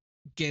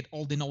get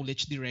all the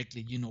knowledge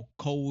directly, you know,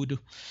 code,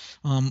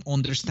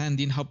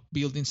 understanding how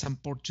buildings are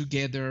put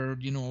together.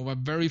 You know,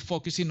 I'm very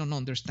focusing on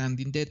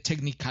understanding the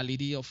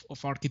technicality of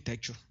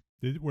architecture.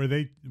 Were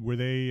they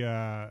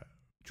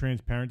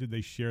transparent? Did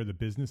they share the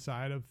business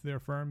side of their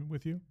firm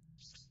with you?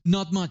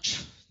 Not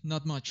much.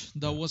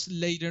 That was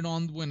later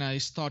on when I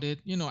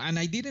started, you know, and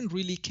I didn't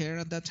really care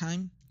at that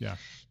time. Yeah.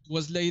 It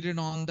was later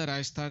on that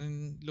I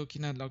started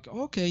looking at like,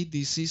 okay,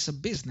 this is a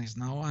business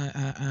now.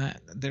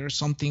 There are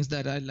some things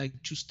that I like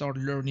to start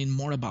learning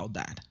more about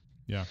that.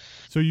 Yeah.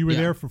 So you were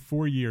there for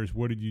 4 years.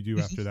 What did you do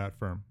after that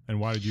firm, and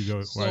why did you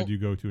go? Why did you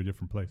go to a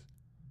different place?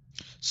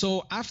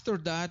 So after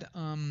that,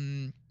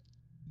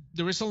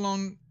 there is a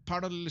long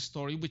part of the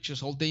story, which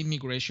is all the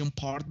immigration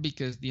part,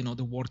 because, you know,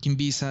 the working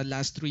visa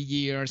lasts 3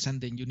 years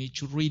and then you need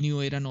to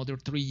renew it another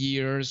 3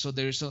 years. So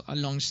there's a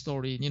long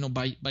story. You know,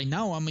 by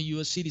now I'm a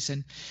U.S.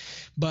 citizen,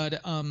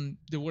 but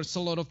there was a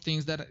lot of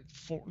things that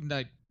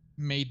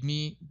made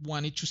me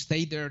wanted to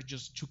stay there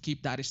just to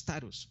keep that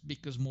status,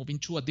 because moving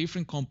to a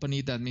different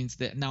company, that means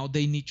that now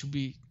they need to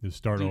be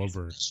start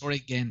over. Sorry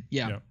again.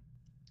 Yeah.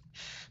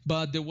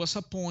 But there was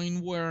a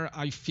point where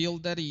I feel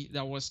that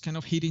I was kind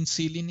of hitting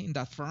ceiling in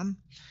that firm.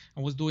 I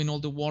was doing all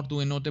the work,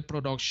 doing all the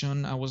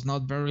production. I was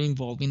not very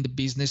involved in the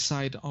business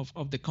side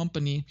of the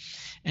company,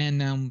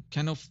 and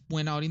kind of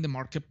went out in the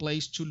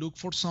marketplace to look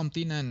for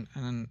something,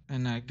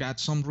 and I got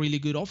some really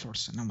good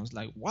offers, and I was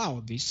like,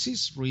 wow, this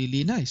is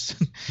really nice.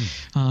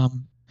 I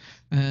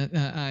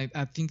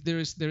think there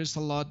is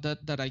a lot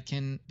that I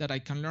can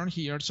learn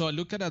here. So I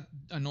look at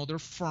another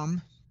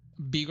firm,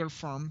 bigger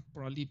firm,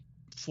 probably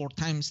 4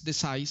 times the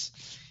size,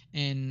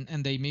 and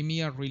they made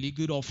me a really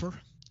good offer.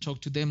 Talk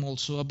to them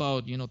also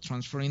about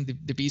transferring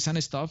the visa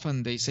and stuff,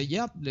 and they say,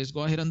 yeah, let's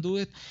go ahead and do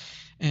it.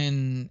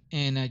 And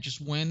I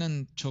just went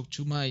and talked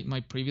to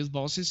my previous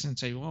bosses and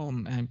say, well,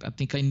 I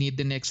think I need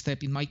the next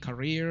step in my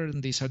career,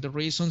 and these are the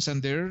reasons.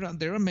 And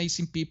they're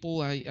amazing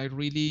people. I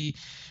really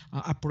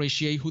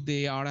appreciate who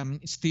they are. I'm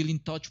still in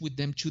touch with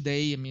them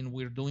today. I mean,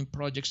 we're doing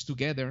projects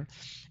together,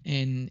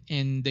 and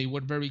they were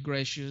very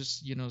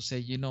gracious.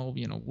 Say,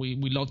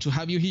 we love to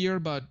have you here,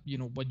 but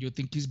what you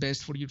think is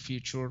best for your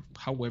future.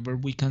 However,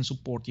 we can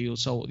support you.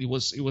 So it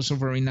was a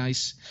very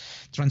nice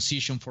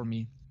transition for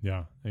me.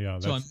 Yeah,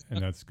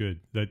 that's good.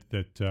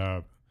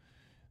 That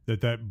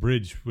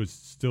bridge was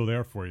still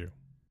there for you.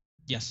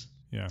 Yes.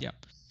 Yeah.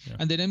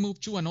 And then I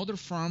moved to another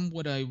firm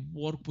where I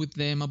worked with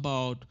them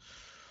about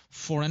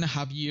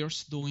 4.5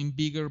 years doing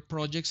bigger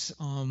projects,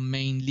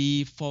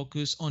 mainly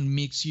focused on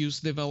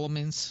mixed-use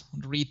developments,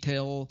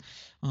 retail,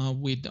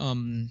 with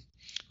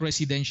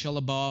residential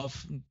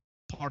above,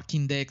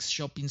 parking decks,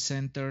 shopping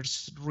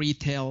centers,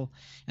 retail,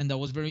 and that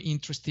was very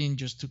interesting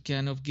just to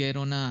kind of get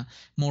on a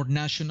more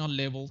national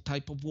level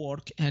type of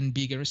work and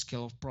bigger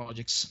scale of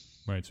projects.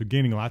 Right. So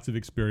gaining lots of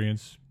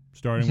experience,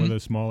 starting with a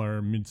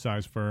smaller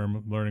mid-sized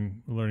firm,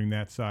 learning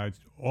that side,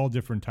 all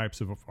different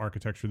types of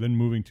architecture, then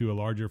moving to a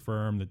larger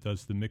firm that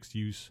does the mixed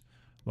use,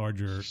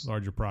 larger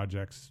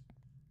projects,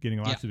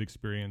 getting lots of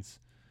experience.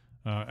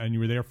 And you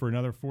were there for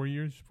another 4.5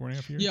 years?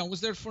 Yeah, I was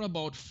there for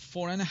about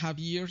 4.5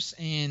 years,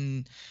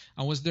 and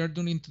I was there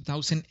during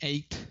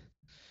 2008.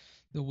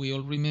 We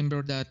all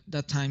remember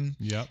that time.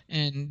 Yeah.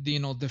 And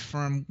the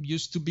firm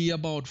used to be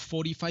about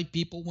 45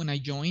 people when I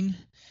joined,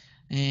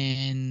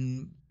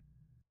 and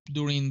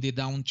during the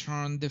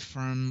downturn, the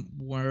firm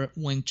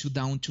went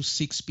down to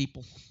 6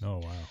 people. Oh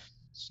wow.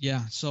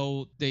 Yeah,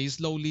 so they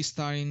slowly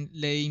started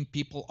laying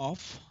people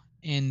off,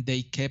 and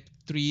they kept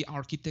 3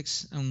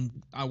 architects,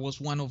 and I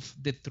was one of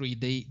the 3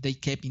 they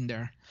kept in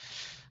there.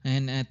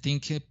 And I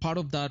think part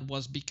of that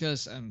was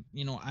because I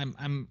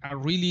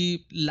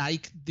really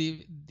like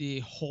the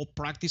whole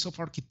practice of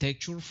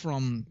architecture,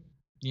 from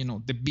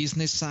the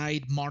business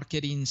side,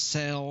 marketing,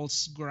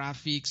 sales,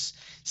 graphics,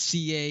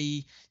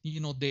 CA,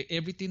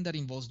 everything that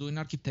involves doing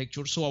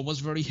architecture. So I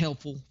was very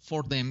helpful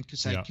for them,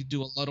 because I could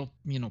do a lot of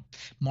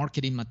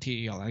marketing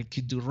material. I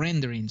could do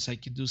renderings, I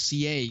could do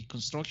CA,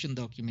 construction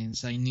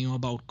documents, I knew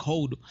about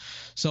code.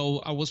 So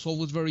I was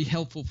always very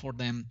helpful for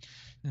them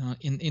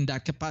in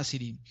that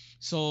capacity.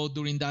 So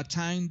during that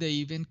time, they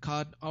even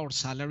cut our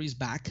salaries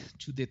back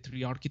to the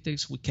 3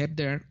 architects we kept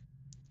there.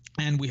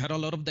 And we had a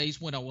lot of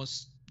days when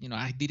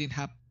I didn't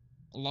have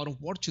a lot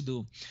of work to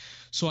do.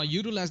 So I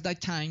utilized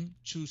that time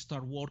to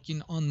start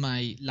working on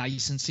my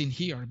licensing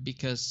here,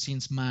 because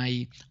since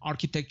my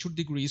architecture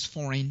degree is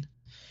foreign,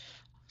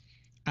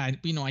 I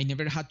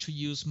never had to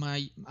use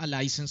a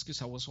license,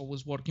 because I was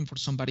always working for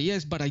somebody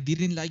else. But I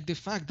didn't like the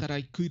fact that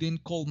I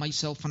couldn't call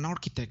myself an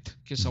architect,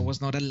 because I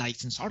was not a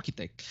licensed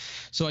architect.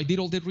 So I did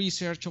all the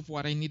research of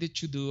what I needed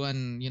to do,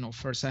 and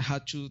first I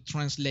had to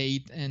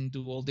translate and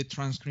do all the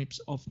transcripts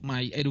of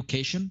my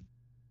education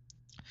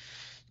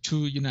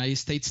to United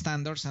States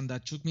standards, and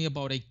that took me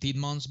about 18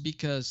 months,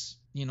 because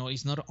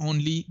it's not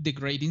only the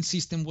grading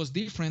system was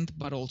different,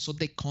 but also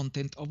the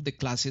content of the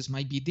classes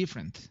might be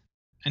different,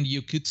 and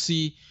you could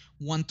see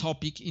one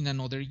topic in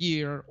another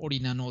year or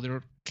in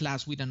another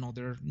class with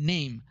another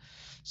name.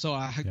 So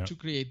I had to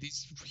create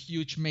this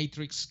huge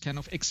matrix kind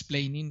of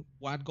explaining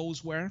what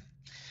goes where.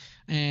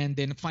 And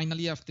then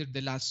finally, after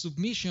the last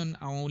submission,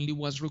 I only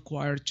was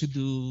required to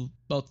do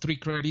about 3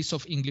 credits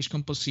of English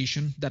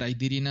composition that I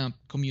did in a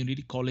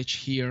community college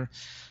here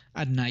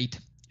at night.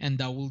 And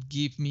that will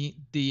give me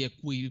the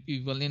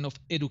equivalent of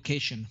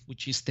education,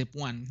 which is step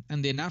 1.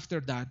 And then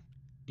after that,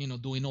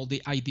 doing all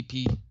the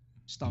IDP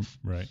stuff.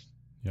 Right.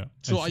 Yeah.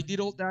 So I did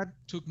all that,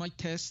 took my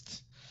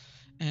test,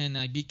 and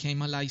I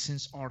became a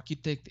licensed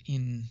architect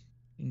in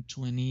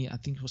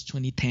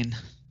 2010.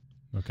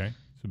 Okay.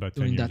 So about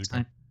 10 years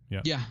ago.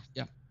 Yeah.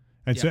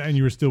 And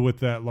you were still with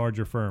that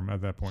larger firm at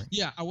that point?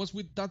 Yeah, I was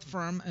with that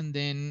firm, and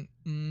then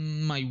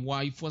my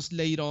wife was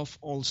laid off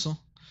also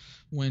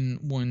when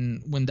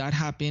that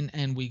happened,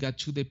 and we got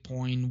to the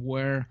point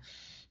where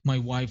my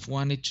wife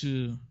wanted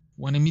to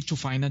wanted me to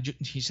find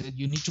he said,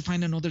 you need to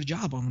find another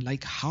job. I'm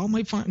like, how am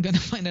I gonna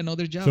find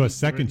another job? So a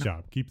second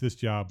job, keep this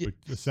job, but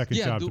a second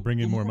job to bring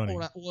in more money.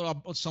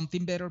 Or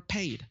something better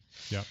paid.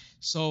 Yeah.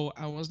 So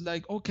I was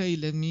like, okay,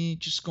 let me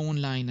just go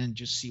online and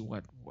just see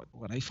what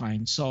I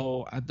find.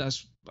 So I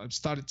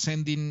started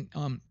sending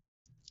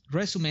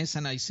resumes,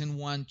 and I sent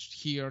one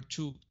here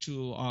to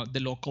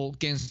the local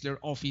Gensler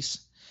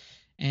office,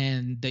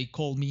 and they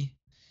called me,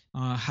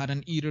 had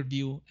an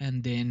interview,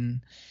 and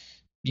then,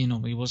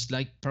 it was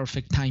like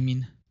perfect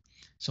timing.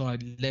 So I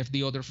left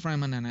the other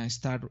firm and I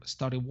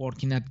started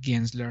working at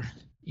Gensler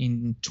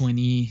in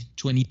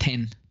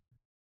 2010.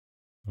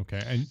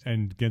 Okay,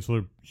 and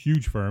Gensler,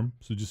 huge firm,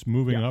 so just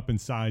moving up in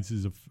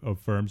sizes of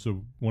firms,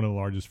 so one of the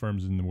largest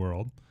firms in the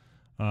world.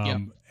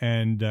 And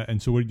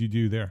so what did you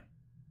do there?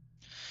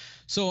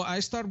 So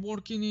I started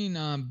working in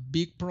a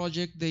big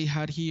project they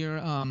had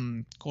here,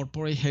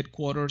 corporate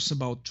headquarters,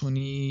 about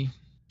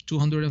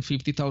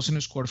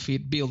 250,000 square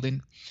feet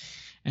building.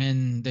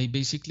 And they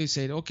basically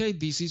said, okay,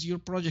 this is your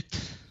project.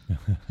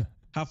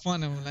 Have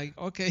fun. I'm like,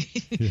 okay.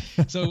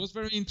 So it was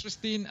very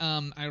interesting.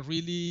 I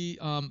really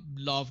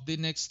loved the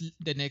next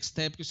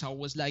step, because I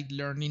was like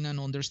learning and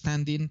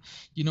understanding,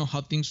 how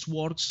things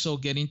work. So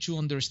getting to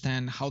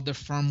understand how the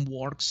firm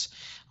works,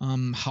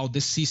 how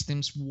the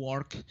systems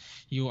work.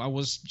 I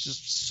was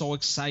just so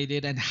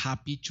excited and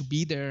happy to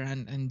be there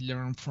and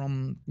learn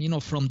from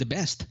the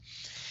best.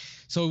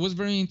 So it was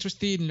very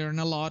interesting, learn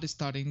a lot,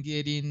 starting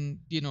getting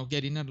a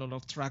lot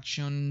of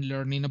traction,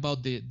 learning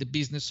about the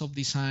business of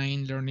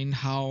design, learning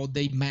how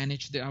they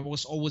manage. I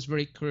was always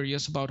very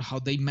curious about how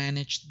they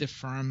manage the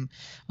firm,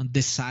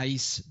 the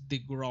size, the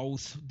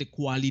growth, the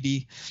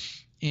quality.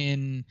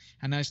 And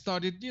I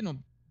started,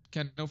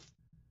 kind of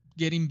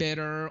getting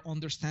better,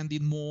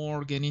 understanding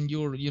more, getting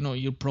your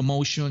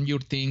promotion, your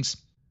things.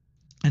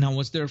 And I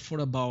was there for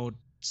about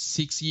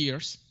 6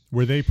 years.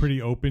 Were they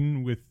pretty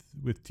open with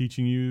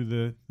teaching you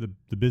the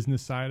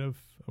business side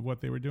of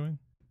what they were doing?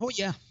 Oh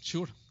yeah,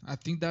 sure. I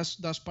think that's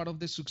part of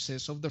the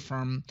success of the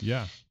firm.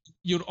 Yeah.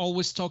 You're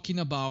always talking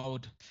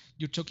about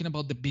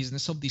the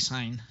business of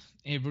design.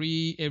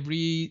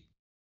 Every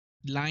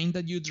line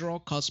that you draw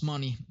costs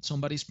money.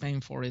 Somebody's paying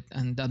for it,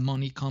 and that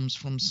money comes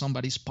from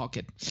somebody's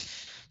pocket.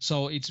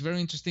 So it's very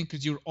interesting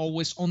because you're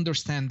always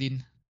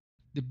understanding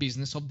the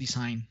business of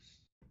design.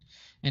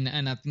 And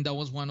I think that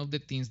was one of the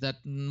things that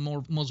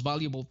most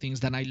valuable things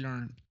that I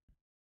learned.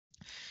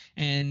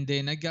 And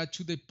then I got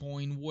to the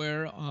point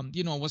where, I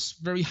was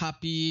very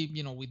happy,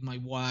 with my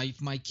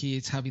wife, my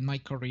kids, having my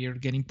career,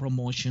 getting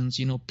promotions.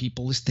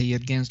 People stay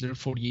at Gensler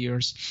for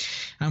years,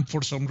 and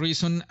for some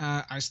reason,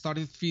 I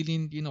started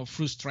feeling,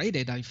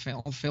 frustrated. I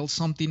felt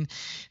something,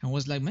 and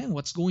was like, man,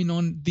 what's going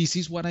on? This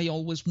is what I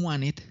always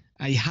wanted.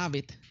 I have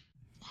it.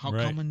 How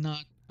come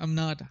I'm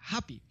not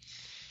happy?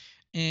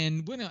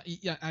 And when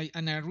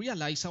I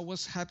realized I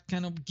had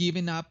kind of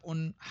given up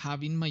on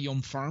having my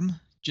own farm,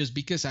 just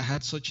because I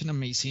had such an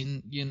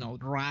amazing,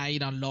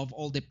 ride. I love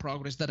all the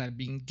progress that I've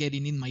been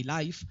getting in my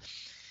life.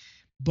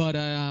 But,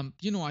 I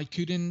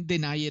couldn't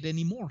deny it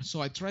anymore. So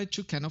I tried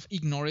to kind of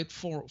ignore it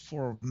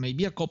for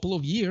maybe a couple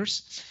of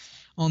years,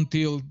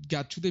 until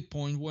got to the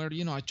point where,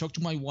 I talked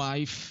to my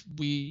wife.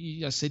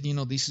 I said,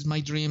 this is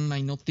my dream.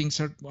 I know things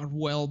are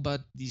well,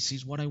 but this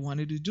is what I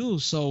wanted to do.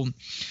 So,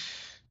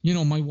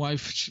 my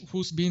wife,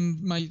 who's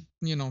been my,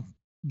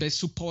 best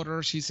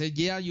supporter, she said,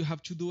 yeah, you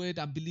have to do it.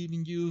 I believe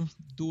in you.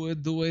 Do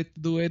it.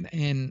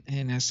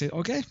 And I said,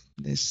 okay,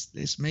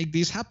 let's make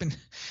this happen.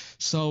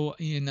 So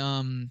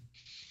in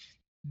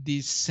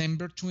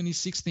December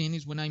 2016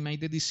 is when I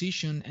made the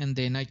decision, and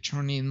then I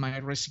turned in my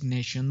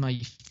resignation my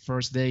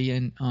first day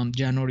in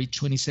January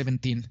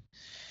 2017.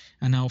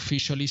 And I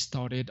officially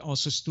started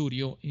Also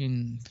Studio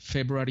in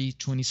February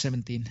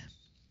 2017.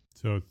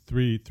 So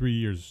three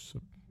years.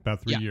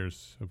 About 3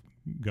 years of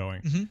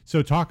going. Mm-hmm.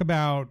 So talk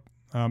about,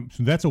 so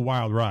that's a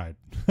wild ride,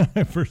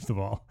 first of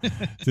all,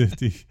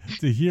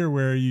 to hear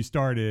where you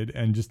started,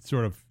 and just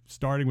sort of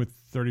starting with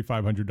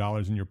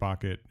 $3,500 in your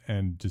pocket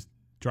and just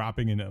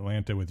dropping in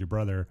Atlanta with your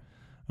brother,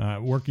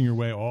 working your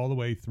way all the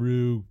way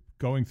through,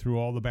 going through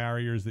all the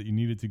barriers that you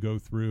needed to go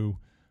through,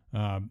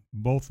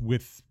 both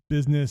with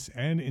business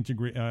and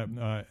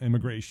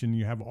immigration.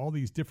 You have all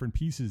these different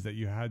pieces that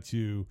you had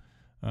to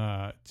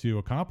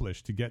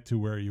accomplish to get to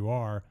where you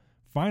are.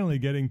 Finally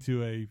getting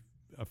to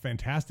a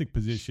fantastic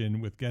position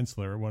with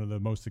Gensler, one of the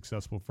most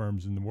successful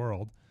firms in the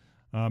world.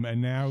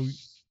 And now,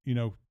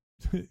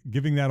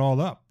 giving that all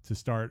up to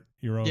start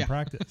your own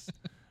practice,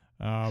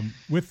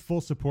 with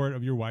full support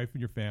of your wife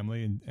and your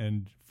family,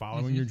 and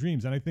following your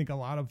dreams. And I think a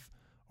lot of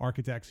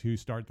architects who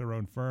start their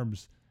own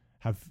firms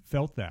have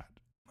felt that,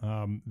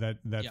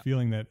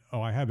 feeling that,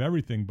 I have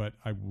everything, but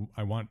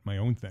I want my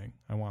own thing.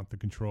 I want the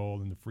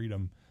control and the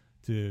freedom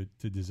to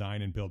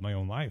design and build my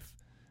own life.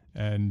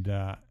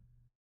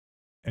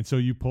 And so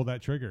you pull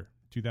that trigger,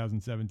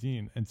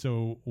 2017. And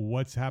so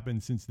what's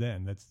happened since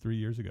then? That's 3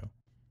 years ago.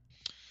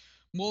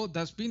 Well,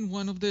 that's been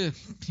one of the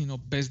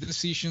best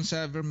decisions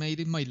I ever made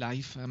in my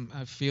life.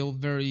 I feel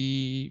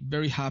very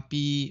very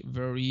happy,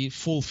 very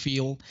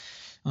fulfilled.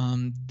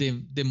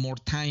 The more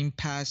time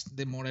passed,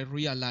 the more I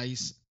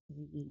realized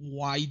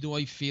why do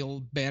I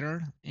feel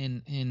better,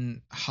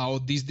 and how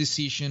this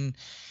decision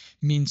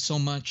means so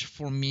much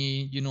for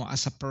me,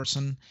 as a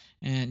person,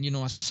 and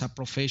as a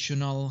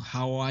professional,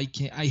 how I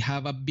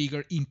have a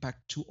bigger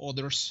impact to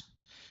others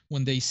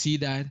when they see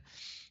that.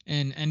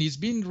 And it's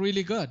been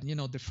really good.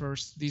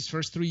 These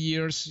first 3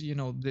 years,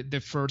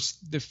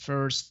 the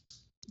first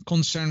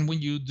concern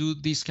when you do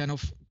this kind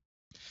of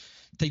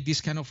take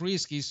this kind of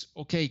risk is,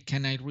 okay,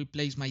 can I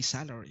replace my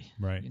salary?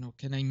 Right.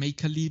 Can I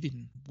make a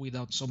living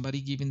without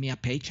somebody giving me a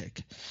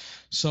paycheck?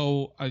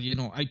 So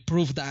I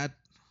prove that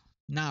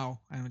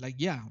now. I'm like,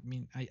 yeah, I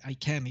mean, I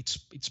can.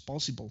 It's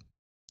possible.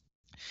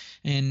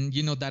 And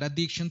that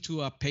addiction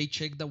to a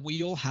paycheck that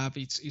we all have,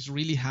 it's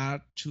really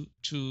hard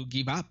to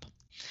give up.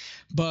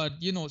 But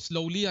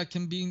slowly I've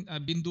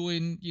been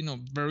doing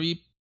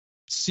very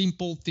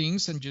simple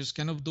things and just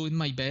kind of doing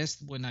my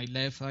best. When I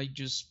left, I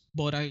just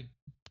bought a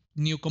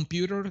new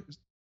computer,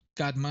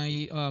 got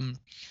my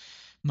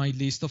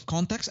list of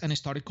contacts, and I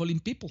started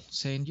calling people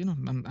saying,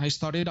 I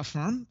started a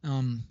firm.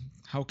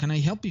 How can I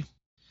help you?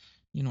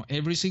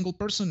 Every single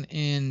person.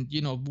 And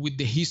with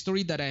the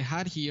history that I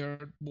had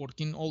here,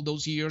 working all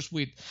those years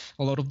with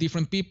a lot of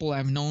different people,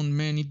 I've known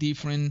many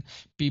different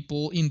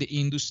people in the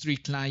industry,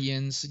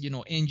 clients,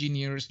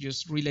 engineers,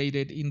 just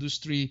related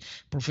industry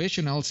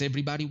professionals.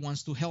 Everybody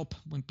wants to help.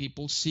 When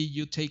people see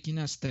you taking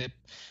a step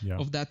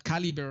of that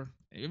caliber,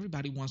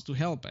 everybody wants to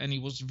help. And it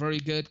was very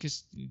good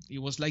because it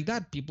was like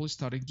that. People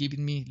started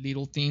giving me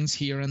little things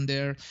here and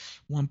there,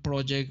 one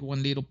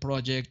little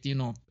project,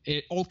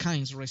 all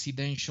kinds,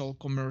 residential,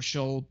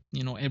 commercial,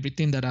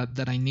 everything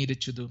that I needed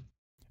to do.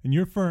 And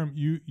your firm,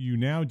 you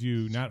now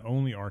do not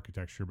only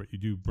architecture, but you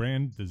do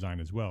brand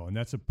design as well, and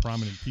that's a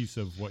prominent piece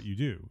of what you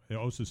do.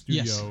 Osa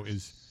Studio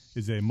is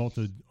a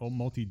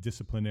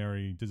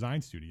multidisciplinary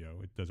design studio.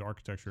 It does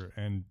architecture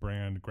and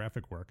brand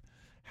graphic work.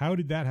 How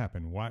did that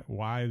happen? Why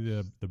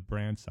the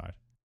brand side?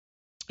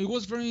 It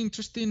was very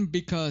interesting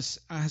because,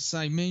 as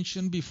I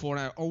mentioned before,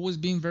 I've always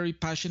been very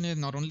passionate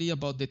not only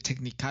about the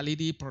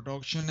technicality,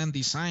 production, and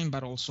design,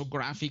 but also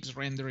graphics,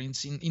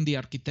 renderings in the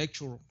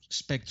architectural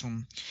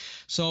spectrum.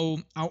 So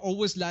I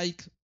always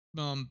like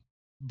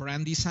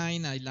brand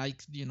design. I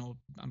like,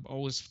 I'm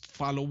always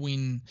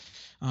following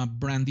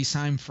brand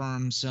design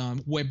firms,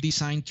 web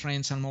design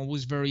trends. I'm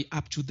always very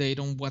up to date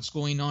on what's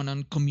going on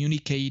and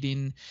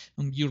communicating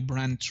your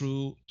brand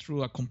through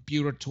a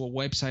computer to a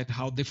website,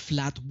 how the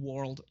flat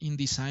world in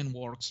design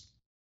works.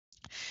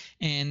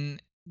 And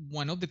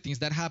one of the things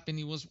that happened,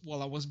 it was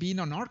while I was being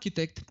an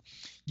architect,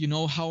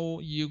 how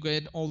you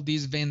get all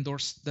these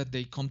vendors that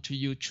they come to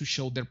you to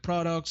show their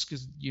products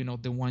because,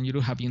 they want you to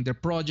have in their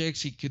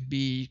projects. It could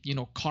be,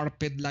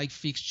 carpet-like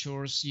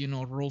fixtures,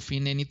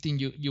 roofing, anything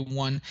you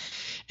want.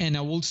 And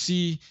I will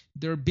see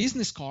their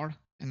business card.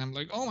 And I'm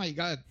like, oh my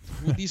God,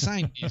 who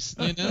designed this?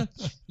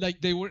 Like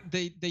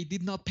they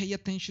did not pay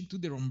attention to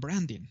their own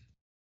branding.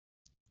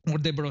 Or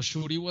the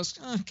brochure was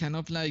kind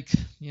of like,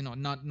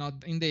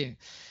 not in the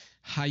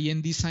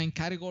high-end design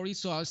category.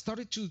 So I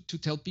started to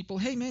tell people,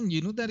 hey man,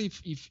 you know that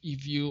if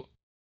you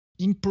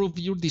improve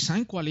your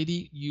design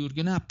quality, you're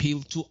gonna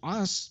appeal to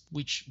us,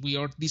 which we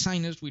are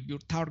designers, with your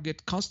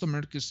target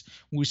customer, because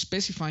we're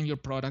specifying your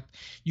product,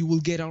 you will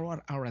get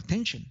our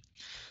attention.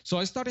 So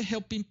I started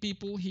helping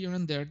people here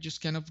and there,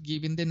 just kind of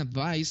giving them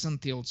advice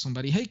until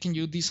somebody, hey, can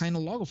you design a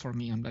logo for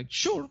me? I'm like,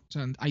 sure.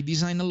 And I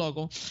designed a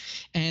logo.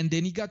 And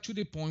then it got to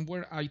the point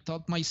where I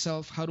taught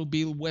myself how to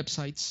build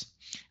websites.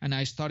 And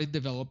I started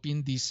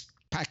developing these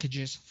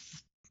packages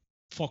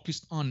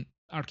focused on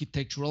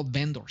architectural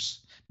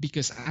vendors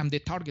because I'm the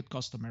target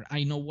customer.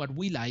 I know what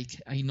we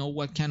like. I know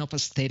what kind of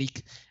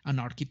aesthetic an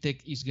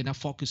architect is going to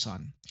focus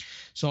on.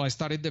 So I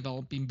started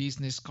developing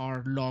business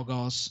card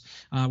logos,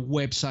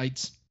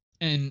 websites,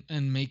 and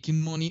making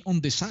money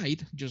on the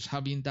side, just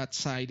having that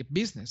side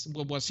business.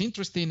 What was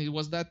interesting, it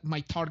was that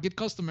my target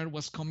customer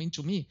was coming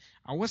to me.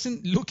 I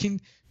wasn't looking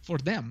for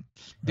them.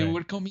 They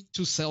were coming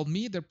to sell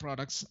me their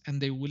products,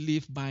 and they would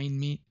leave buying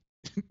me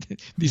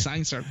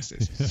design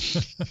services.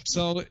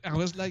 So I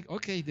was like,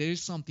 okay, there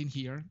is something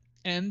here.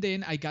 And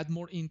then I got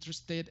more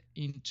interested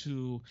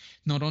into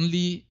not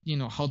only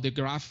how the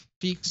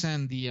graphics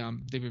and the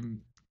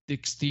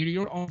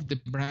exterior of the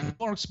brand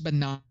works, but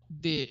now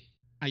the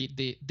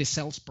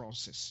sales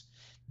process,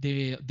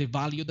 the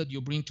value that you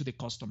bring to the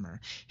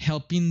customer,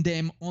 helping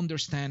them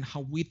understand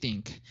how we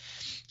think.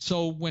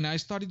 So when I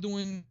started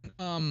doing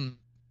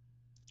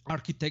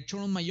architecture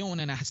on my own,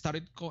 and I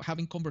started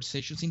having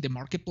conversations in the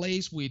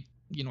marketplace with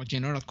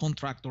general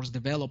contractors,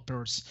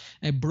 developers,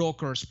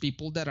 brokers,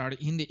 people that are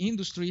in the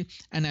industry,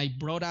 and I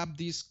brought up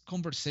these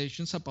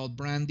conversations about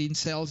branding,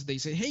 sales. They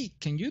say, hey,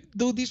 can you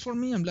do this for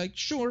me? I'm like,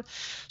 sure.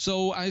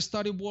 So I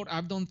started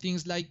I've done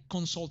things like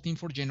consulting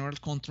for general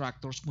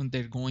contractors when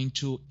they're going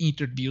to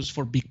interviews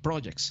for big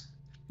projects,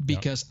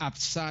 because I've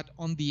sat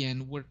on the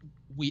end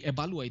we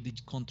evaluate the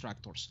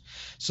contractors.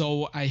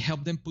 So I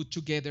help them put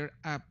together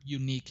a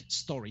unique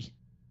story,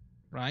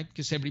 right?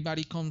 Because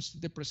everybody comes to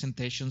the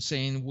presentation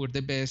saying we're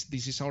the best,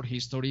 this is our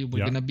history, we're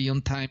going to be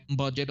on time,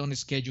 budget, on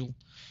schedule,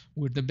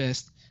 we're the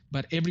best,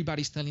 but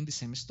everybody's telling the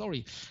same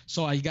story.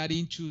 So I got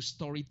into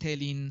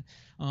storytelling,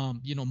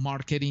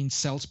 marketing,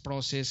 sales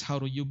process, how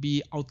do you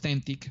be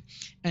authentic?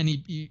 And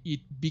it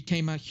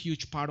became a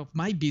huge part of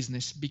my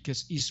business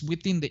because it's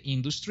within the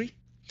industry.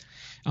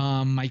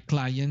 My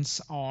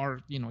clients are,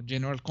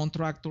 general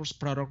contractors,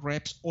 product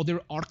reps,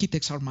 other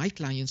architects are my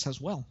clients as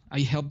well.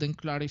 I help them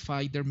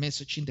clarify their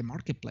message in the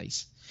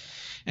marketplace.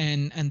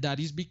 And that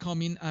is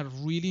becoming a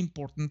really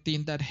important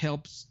thing that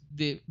helps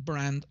the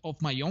brand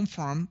of my own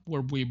firm,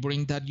 where we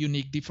bring that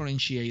unique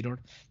differentiator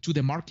to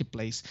the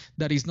marketplace.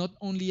 That is not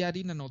only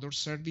adding another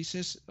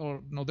service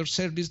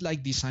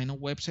like design a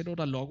website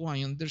or a logo.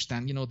 I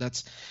understand,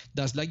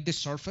 that's like the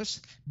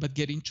surface, but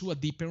getting to a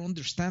deeper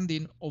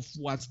understanding of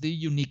what's the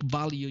unique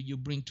value you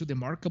bring to the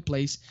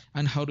marketplace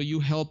and how do you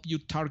help your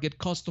target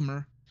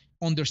customer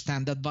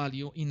understand that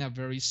value in a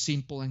very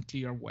simple and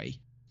clear way.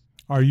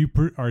 Are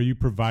you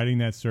providing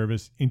that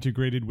service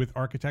integrated with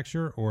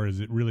architecture, or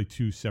is it really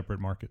two separate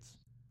markets?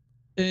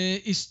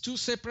 It's two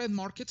separate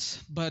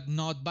markets, but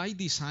not by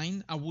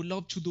design. I would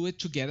love to do it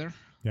together.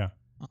 Yeah.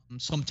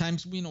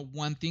 Sometimes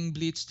one thing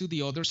bleeds to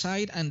the other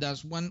side, and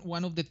that's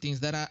one of the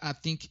things that I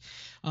think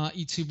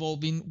it's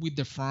evolving with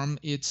the firm.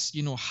 It's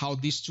how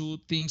these two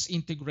things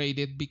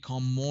integrated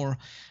become more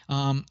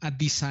a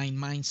design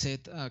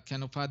mindset,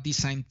 kind of a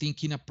design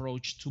thinking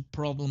approach to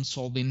problem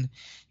solving.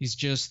 It's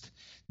just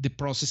the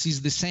process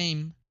is the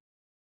same,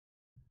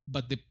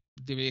 but the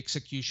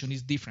execution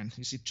is different.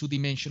 Is it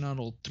 2-dimensional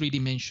or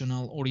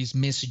 3-dimensional, or is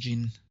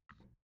messaging?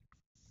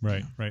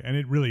 Right. And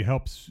it really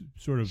helps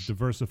sort of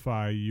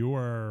diversify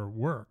your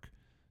work.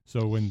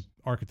 So when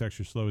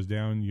architecture slows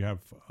down, you have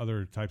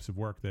other types of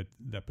work that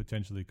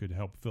potentially could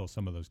help fill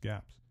some of those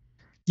gaps.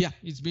 Yeah,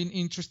 it's been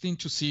interesting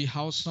to see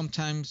how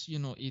sometimes,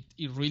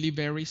 it really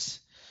varies.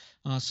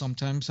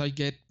 Sometimes I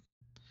get,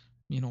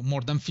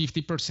 more than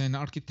 50%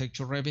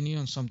 architecture revenue,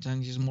 and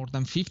sometimes it's more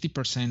than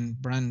 50%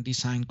 brand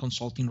design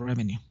consulting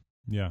revenue.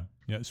 Yeah.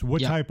 So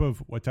what type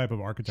of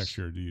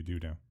architecture do you do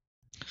now?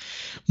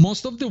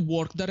 Most of the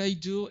work that I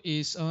do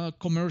is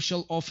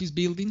commercial office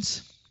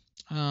buildings,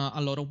 a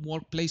lot of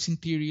workplace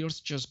interiors,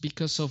 just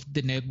because of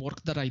the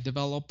network that I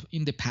developed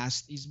in the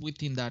past is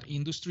within that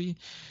industry.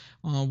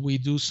 We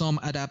do some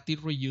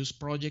adaptive reuse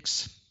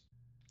projects.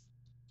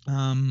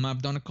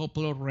 I've done a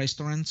couple of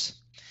restaurants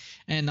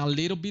and a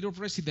little bit of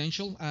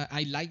residential.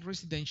 I like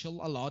residential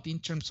a lot in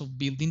terms of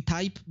building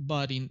type,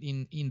 but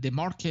in the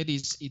market,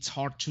 it's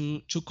hard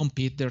to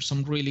compete. There's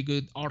some really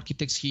good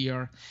architects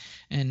here,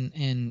 and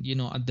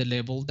at the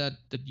level that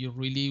you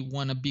really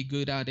want to be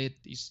good at it,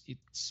 it's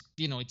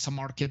a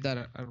market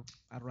that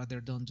I'd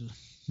rather don't do.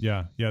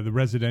 Yeah.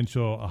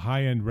 A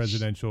high-end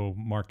residential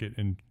market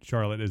in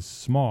Charlotte is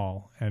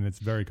small, and it's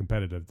very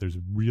competitive. There's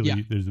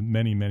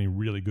many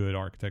really good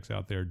architects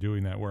out there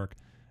doing that work.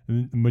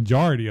 And the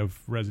majority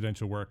of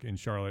residential work in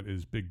Charlotte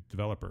is big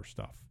developer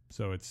stuff.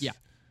 So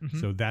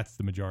so that's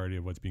the majority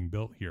of what's being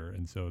built here.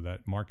 And so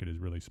that market is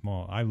really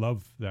small. I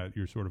love that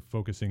you're sort of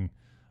focusing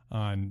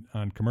on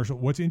commercial.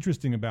 What's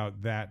interesting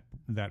about that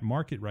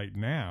market right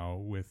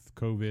now with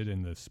COVID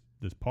and this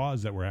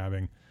pause that we're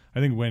having, I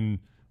think when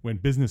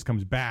business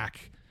comes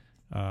back,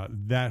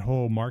 that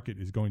whole market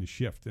is going to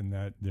shift, and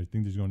that I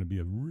think there's going to be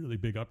a really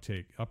big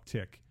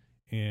uptick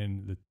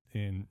in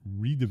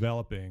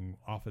redeveloping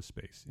office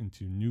space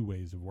into new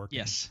ways of working.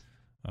 Yes.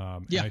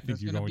 And I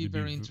think you're going to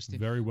be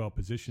very well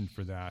positioned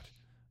for that,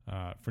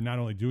 for not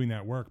only doing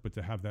that work, but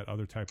to have that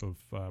other type of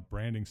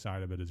branding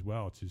side of it as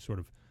well, to sort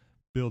of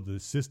build the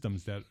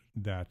systems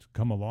that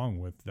come along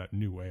with that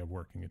new way of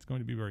working. It's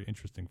going to be very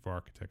interesting for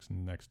architects in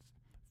the next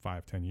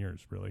 5-10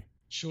 years, really.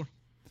 Sure.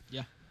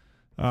 Yeah.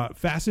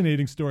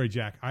 Fascinating story,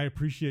 Jack. I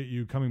appreciate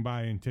you coming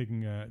by and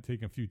taking a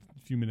few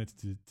minutes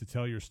to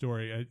tell your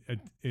story.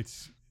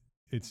 It's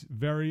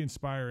very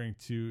inspiring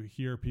to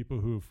hear people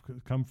who've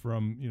come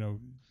from,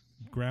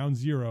 ground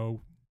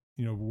zero,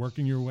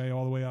 working your way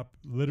all the way up,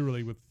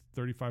 literally with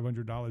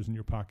 $3,500 in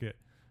your pocket,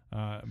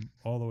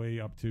 all the way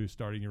up to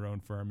starting your own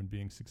firm and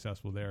being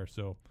successful there.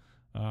 So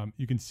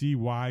you can see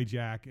why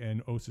Jack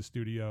and Ossa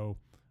Studio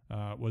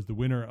was the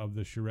winner of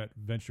the Charette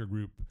Venture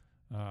Group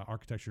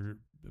Architecture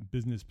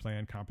Business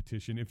Plan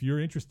Competition. If you're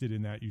interested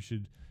in that, you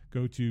should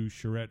go to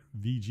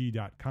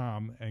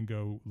CharetteVG.com and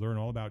go learn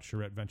all about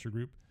Charette Venture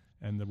Group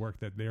and the work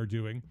that they're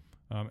doing.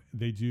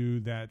 They do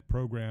that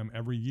program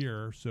every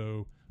year,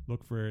 so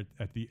look for it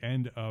at the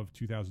end of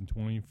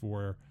 2020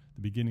 for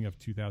the beginning of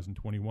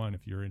 2021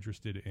 if you're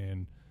interested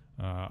in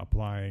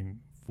applying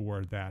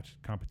for that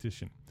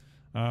competition.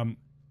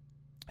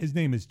 His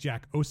name is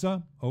Jack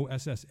Ossa,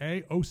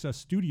 O-S-S-A.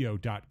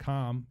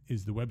 OssaStudio.com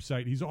is the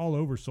website. He's all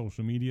over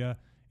social media,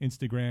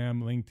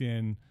 Instagram,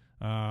 LinkedIn.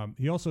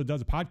 He also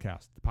does a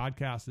podcast. The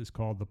podcast is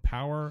called The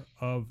Power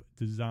of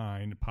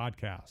Design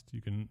Podcast.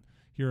 You can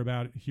hear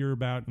about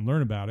and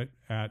learn about it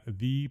at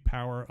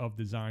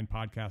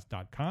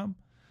thepowerofdesignpodcast.com.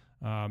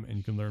 and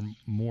you can learn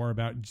more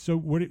about. So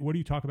what do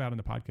you talk about in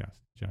the podcast,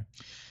 Jack?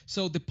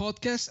 So the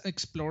podcast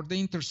explored the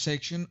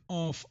intersection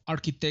of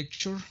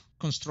architecture,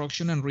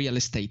 construction, and real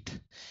estate.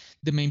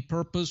 The main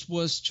purpose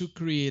was to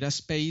create a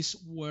space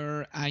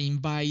where I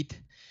invite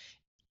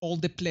all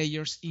the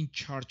players in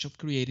charge of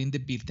creating the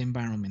built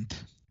environment.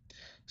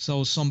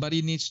 So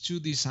somebody needs to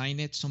design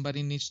it,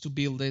 somebody needs to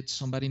build it,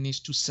 somebody needs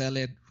to sell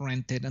it,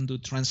 rent it, and do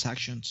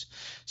transactions.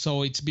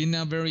 So it's been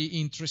a very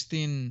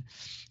interesting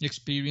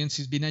experience.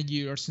 It's been a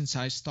year since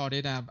I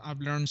started. I've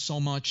learned so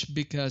much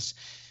because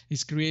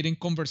it's creating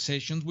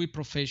conversations with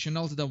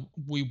professionals that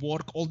we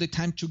work all the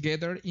time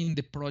together in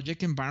the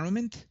project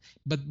environment,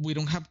 but we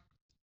don't have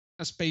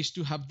a space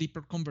to have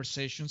deeper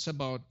conversations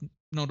about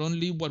not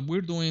only what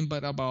we're doing,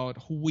 but about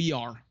who we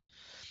are.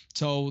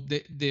 So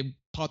the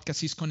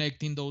podcast is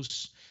connecting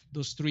those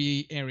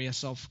three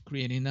areas of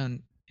creating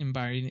an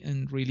environment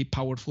and really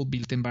powerful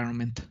built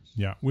environment.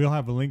 Yeah, we'll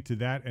have a link to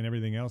that and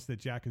everything else that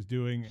Jack is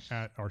doing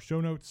at our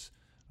show notes.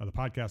 The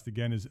podcast,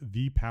 again, is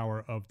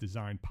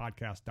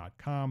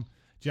thepowerofdesignpodcast.com.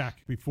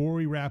 Jack, before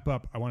we wrap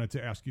up, I wanted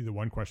to ask you the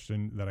one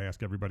question that I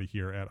ask everybody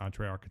here at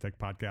EntreArchitect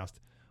Podcast.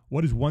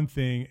 What is one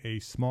thing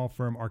a small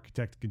firm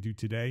architect can do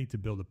today to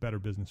build a better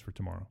business for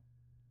tomorrow?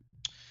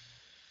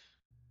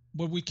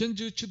 What we can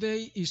do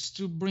today is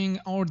to bring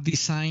our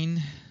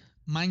design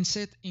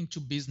mindset into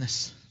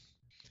business.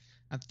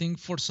 I think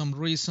for some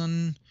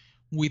reason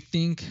we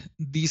think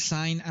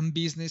design and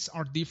business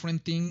are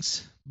different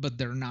things, but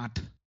they're not.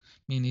 I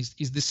mean,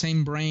 it's the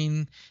same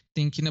brain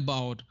thinking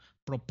about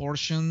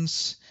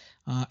proportions,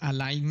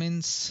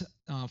 alignments,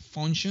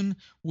 function.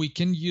 We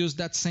can use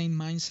that same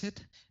mindset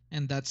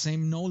and that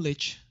same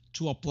knowledge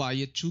to apply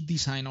it to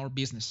design our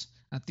business.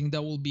 I think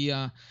that will be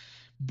a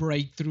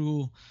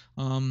breakthrough,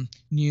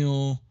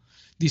 new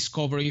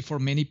discovery for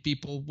many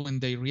people when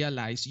they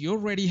realize you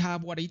already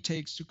have what it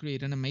takes to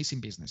create an amazing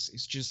business.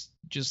 It's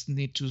just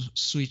need to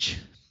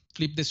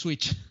flip the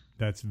switch.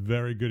 That's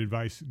very good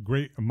advice.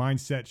 Great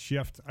mindset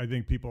shift. I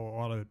think people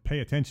ought to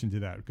pay attention to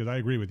that because I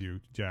agree with you,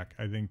 Jack.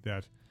 I think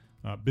that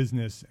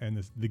business and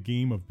the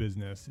game of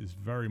business is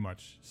very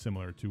much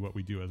similar to what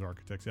we do as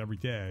architects every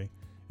day.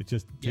 It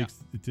just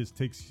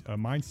takes a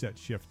mindset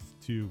shift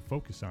to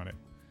focus on it.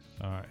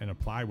 And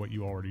apply what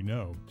you already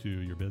know to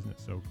your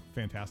business. So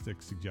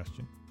fantastic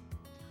suggestion.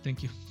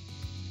 Thank you.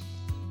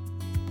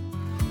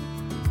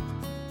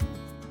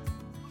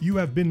 You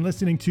have been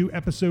listening to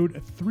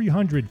episode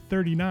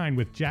 339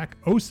 with Jack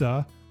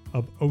Ossa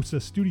of Ossa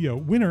Studio,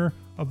 winner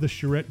of the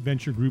Charette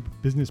Venture Group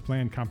Business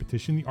Plan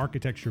Competition, the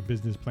Architecture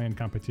Business Plan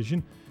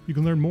Competition. You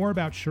can learn more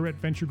about Charette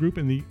Venture Group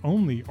and the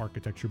only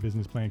architecture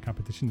business plan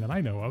competition that I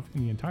know of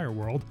in the entire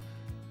world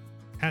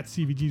at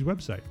CVG's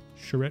website,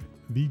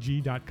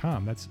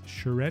 CharetteVG.com. That's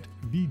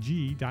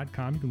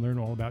CharetteVG.com. You can learn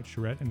all about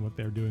Charette and what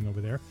they're doing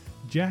over there.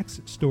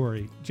 Jack's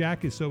story.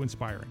 Jack is so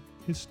inspiring.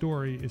 His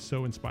story is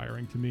so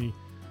inspiring to me.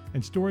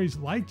 And stories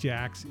like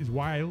Jack's is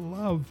why I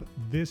love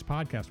this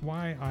podcast,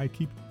 why I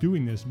keep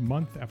doing this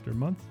month after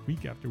month,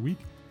 week after week,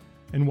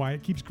 and why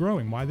it keeps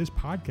growing, why this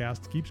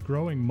podcast keeps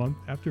growing month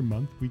after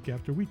month, week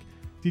after week.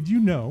 Did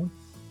you know,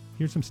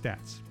 here's some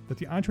stats, that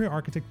the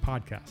EntreArchitect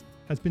podcast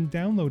has been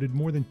downloaded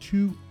more than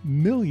 2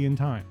 million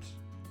times.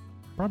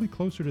 Probably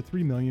closer to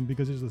 3 million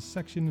because there's a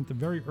section at the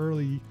very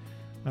early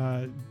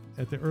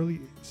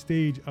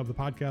stage of the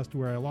podcast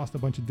where I lost a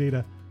bunch of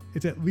data.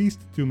 It's at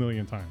least 2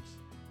 million times.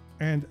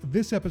 And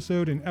this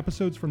episode and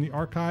episodes from the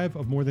archive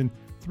of more than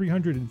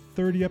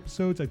 330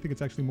 episodes, I think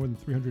it's actually more than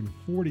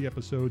 340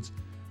 episodes,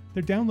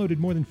 they're downloaded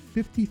more than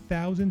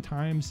 50,000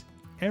 times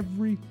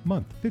every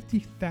month.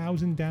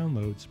 50,000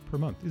 downloads per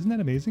month. Isn't that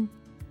amazing?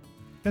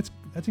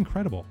 That's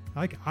incredible.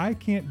 I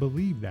can't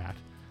believe that.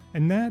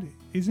 And that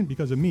isn't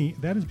because of me.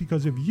 That is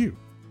because of you.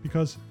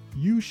 Because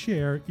you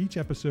share each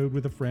episode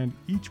with a friend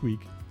each week,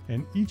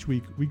 and each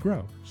week we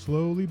grow.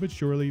 Slowly but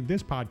surely,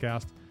 this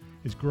podcast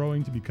is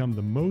growing to become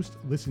the most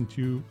listened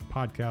to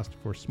podcast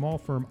for small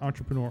firm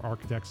entrepreneur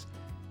architects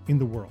in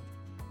the world.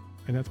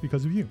 And that's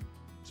because of you.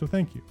 So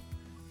thank you.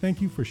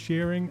 Thank you for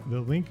sharing the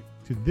link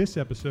to this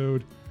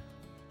episode,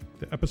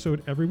 the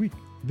episode every week.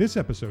 This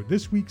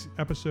week's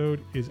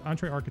episode is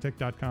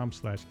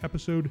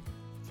EntreArchitect.com/episode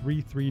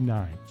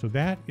 339. So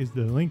that is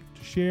the link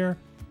to share.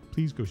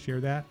 Please go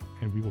share that,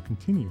 and we will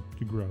continue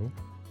to grow.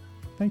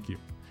 Thank you.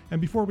 And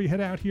before we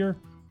head out here,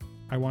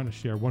 I want to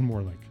share one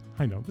more link.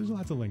 I know there's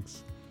lots of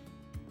links.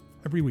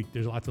 Every week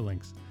there's lots of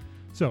links.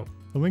 So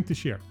the link to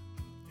share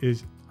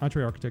is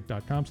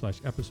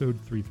EntreArchitect.com/episode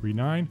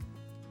 339.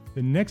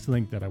 The next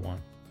link that I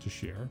want to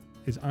share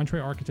is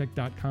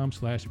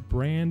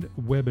EntreArchitect.com/brand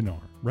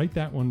webinar. Write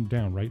that one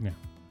down right now.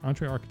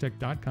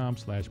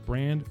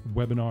 EntreArchitect.com/brand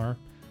webinar.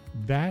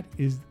 That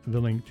is the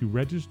link to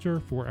register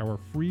for our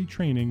free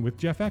training with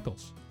Jeff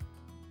Eccles.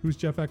 Who's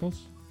Jeff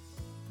Eccles?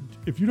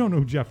 If you don't know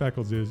who Jeff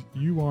Eccles is,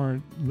 you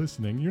aren't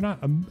listening. You're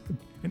not an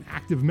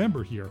active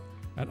member here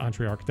at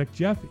EntreArchitect.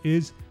 Jeff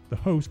is the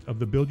host of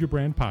the Build Your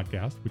Brand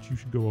podcast, which you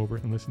should go over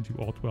and listen to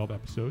all 12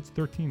 episodes,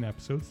 13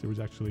 episodes. There was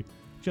actually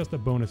just a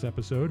bonus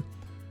episode.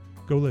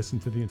 go listen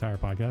to the entire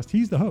podcast.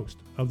 He's the host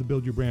of the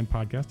Build Your Brand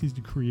podcast. He's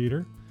the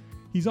creator.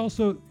 He's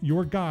also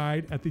your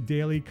guide at the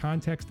daily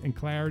Context and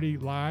Clarity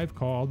live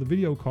call, the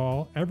video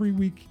call, every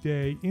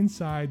weekday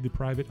inside the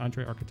private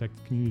EntreArchitect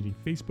community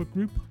Facebook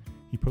group.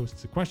 He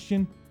posts a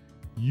question,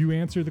 you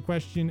answer the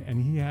question,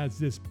 and he has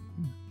this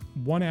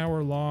 1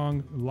 hour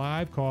long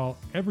live call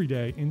every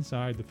day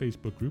inside the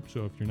Facebook group.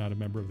 So if you're not a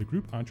member of the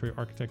group,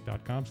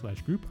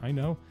 entrearchitect.com/group. I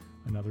know,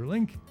 another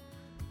link.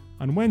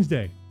 On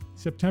Wednesday,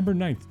 September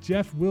 9th,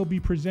 Jeff will be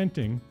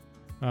presenting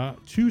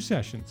two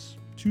sessions.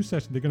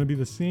 They're going to be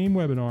the same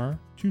webinar,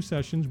 2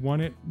 sessions,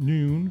 one at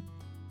noon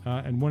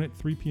and one at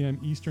 3 p.m.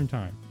 Eastern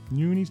Time.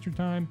 Noon Eastern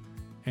Time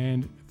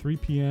and 3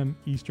 p.m.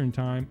 Eastern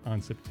Time on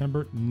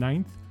September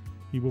 9th.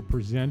 He will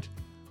present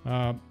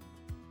the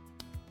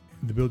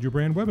Build Your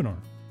Brand webinar,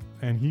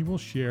 and he will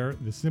share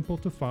the simple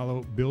to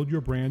follow Build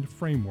Your Brand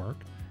framework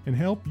and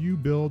help you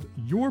build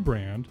your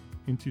brand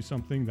into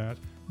something that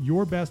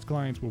your best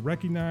clients will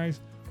recognize,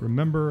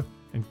 remember,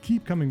 and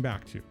keep coming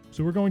back to.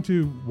 So we're going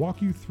to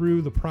walk you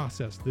through the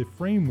process, the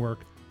framework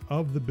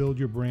of the Build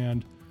Your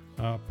Brand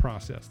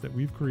process that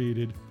we've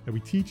created, that we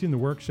teach in the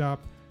workshop,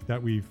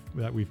 that we've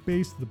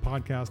based the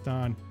podcast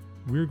on.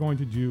 We're going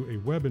to do a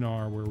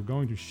webinar where we're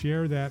going to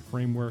share that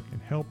framework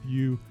and help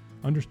you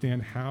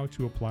understand how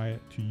to apply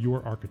it to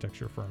your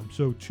architecture firm.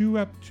 So two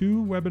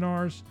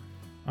webinars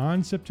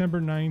on September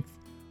 9th,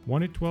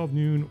 one at 12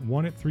 noon,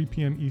 one at 3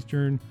 p.m.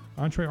 Eastern.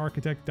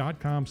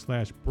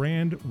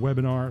 EntreArchitect.com/brand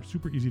webinar.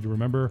 Super easy to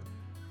remember.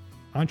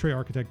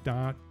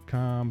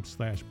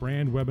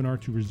 EntreArchitect.com/brand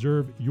webinar. To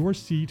reserve your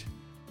seat,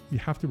 you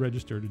have to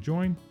register to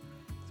join.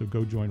 So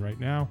go join right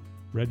now.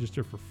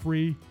 Register for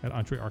free at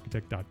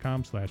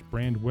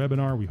EntreArchitect.com/brand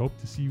webinar. We hope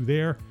to see you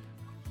there.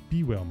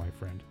 Be well, my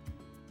friend.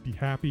 Be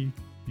happy,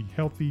 be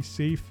healthy,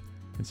 safe,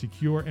 and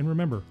secure. And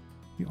remember,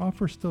 the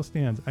offer still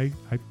stands. I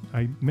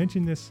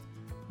mentioned this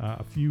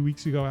a few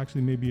weeks ago,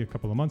 actually maybe a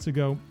couple of months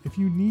ago. If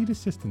you need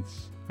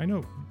assistance, I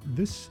know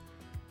this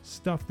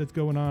stuff that's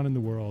going on in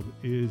the world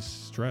is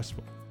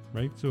stressful,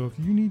 right? So if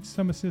you need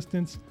some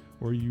assistance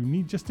or you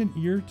need just an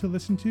ear to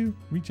listen to,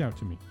 reach out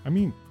to me. I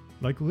mean,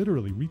 like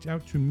literally reach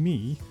out to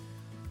me,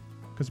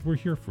 because we're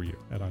here for you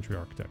at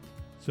EntreArchitect.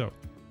 So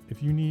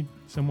if you need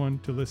someone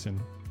to listen,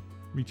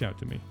 reach out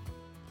to me.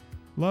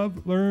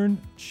 Love, learn,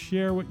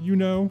 share what you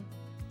know.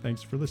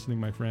 Thanks for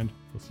listening, my friend.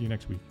 We'll see you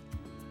next week.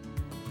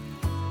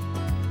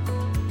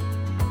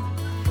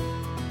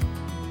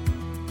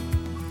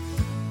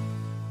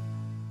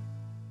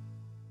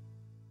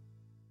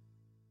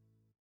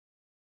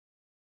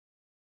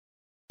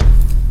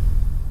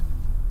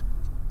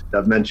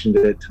 I've mentioned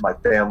it to my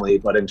family,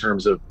 but in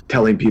terms of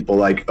telling people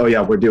like, oh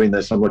yeah, we're doing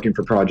this, I'm looking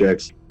for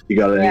projects, you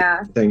got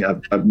anything?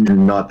 I'm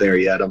not there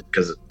yet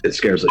because it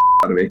scares the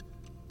out of me.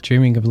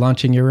 Dreaming of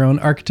launching your own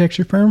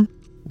architecture firm?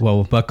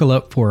 Well, buckle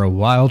up for a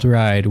wild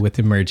ride with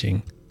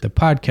Emerging, the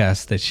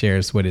podcast that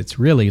shares what it's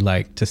really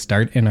like to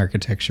start an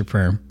architecture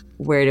firm.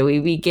 Where do we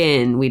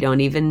begin? We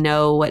don't even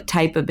know what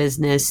type of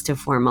business to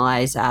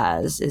formalize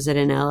as. Is it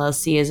an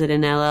LLC? Is it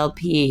an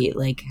LLP?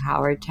 Like,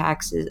 how are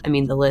taxes? I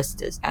mean, the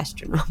list is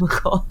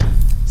astronomical.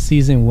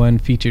 Season 1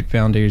 featured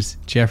founders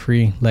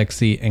Jeffrey,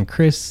 Lexi, and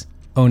Chris,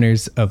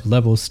 owners of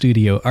Level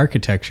Studio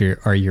Architecture,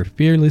 are your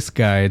fearless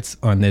guides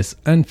on this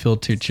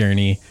unfiltered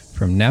journey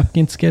from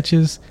napkin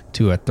sketches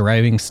to a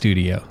thriving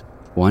studio.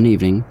 One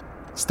evening,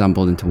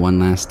 stumbled into one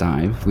last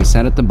dive, we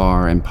sat at the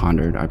bar and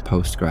pondered our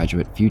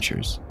postgraduate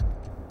futures.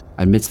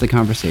 Amidst the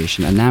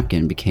conversation, a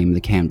napkin became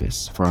the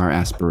canvas for our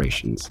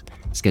aspirations,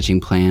 sketching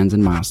plans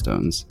and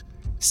milestones,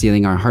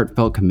 sealing our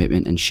heartfelt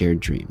commitment and shared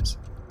dreams.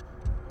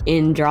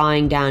 In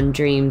drawing down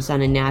dreams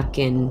on a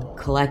napkin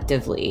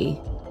collectively,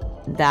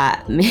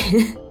 that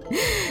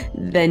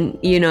then,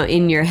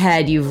 in your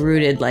head, you've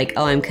rooted like,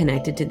 oh, I'm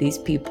connected to these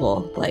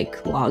people,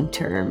 like long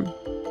term.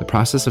 The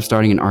process of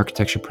starting an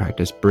architecture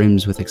practice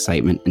brims with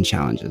excitement and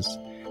challenges,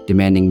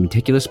 demanding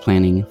meticulous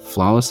planning,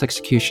 flawless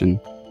execution,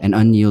 and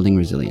unyielding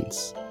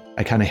resilience.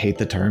 I kind of hate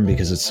the term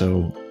because it's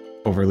so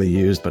overly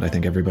used, but I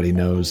think everybody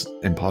knows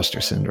imposter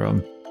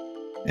syndrome.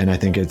 And I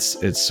think it's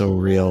so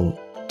real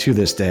to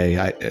this day.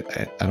 I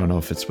don't know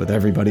if it's with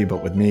everybody,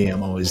 but with me,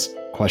 I'm always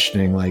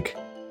questioning like,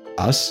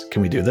 us,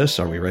 can we do this?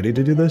 Are we ready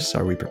to do this?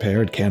 Are we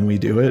prepared? Can we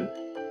do it?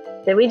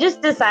 Did we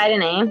just decide a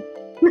name?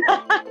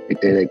 We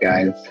did it,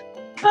 guys.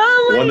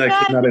 Oh my God. The one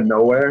that came out of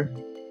nowhere?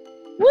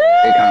 Woo!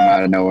 It came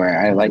out of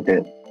nowhere. I liked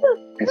it.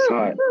 I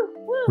saw it.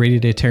 Ready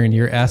to turn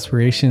your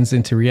aspirations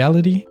into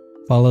reality?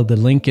 Follow the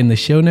link in the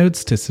show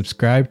notes to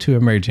subscribe to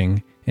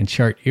Emerging and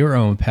chart your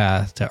own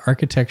path to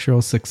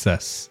architectural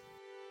success.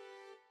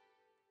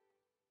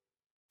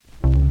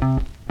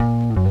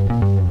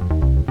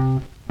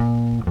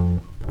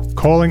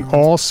 Calling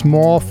all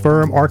small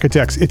firm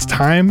architects. It's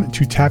time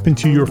to tap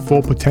into your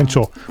full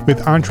potential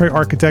with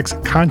EntreArchitect's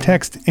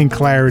Context and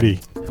Clarity,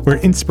 where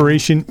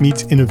inspiration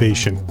meets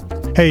innovation.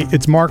 Hey,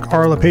 it's Mark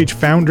R. LePage,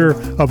 founder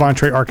of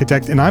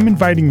EntreArchitect, and I'm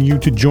inviting you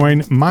to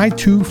join my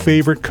 2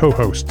 favorite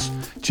co-hosts,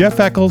 Jeff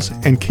Eccles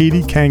and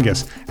Katie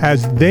Kangas,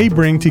 as they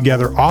bring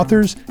together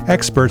authors,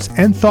 experts,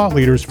 and thought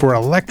leaders for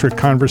electric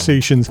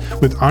conversations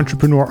with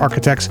entrepreneur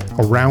architects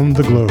around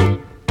the globe.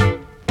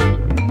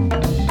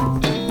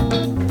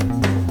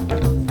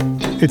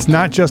 It's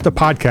not just a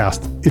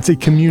podcast, it's a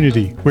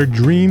community where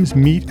dreams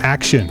meet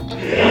action.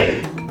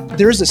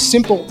 There's a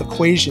simple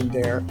equation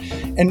there.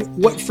 And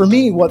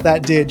what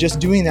that did, just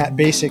doing that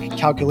basic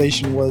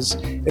calculation, was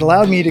it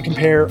allowed me to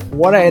compare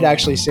what I had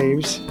actually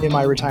saved in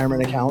my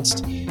retirement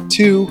accounts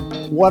to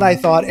what I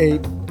thought a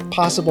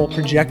possible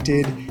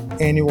projected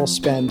annual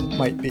spend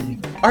might be.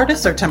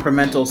 Artists are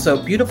temperamental,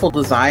 so beautiful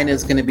design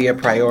is going to be a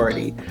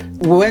priority.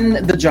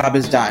 When the job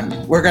is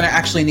done, we're going to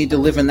actually need to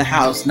live in the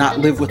house, not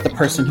live with the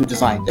person who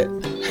designed it.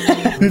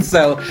 And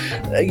so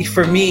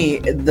for me,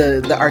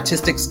 the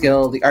artistic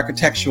skill, the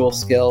architectural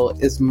skill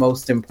is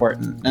most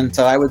important. And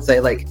so I would say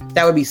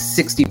that would be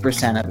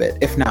 60% of it,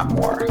 if not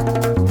more.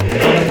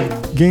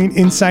 Gain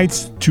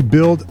insights to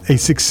build a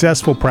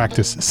successful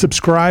practice.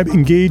 Subscribe,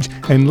 engage,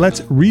 and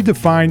let's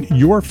redefine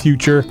your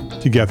future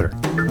together.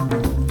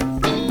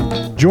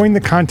 Join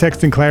the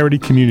Context and Clarity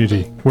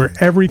community, where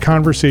every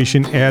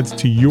conversation adds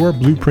to your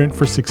blueprint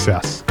for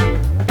success.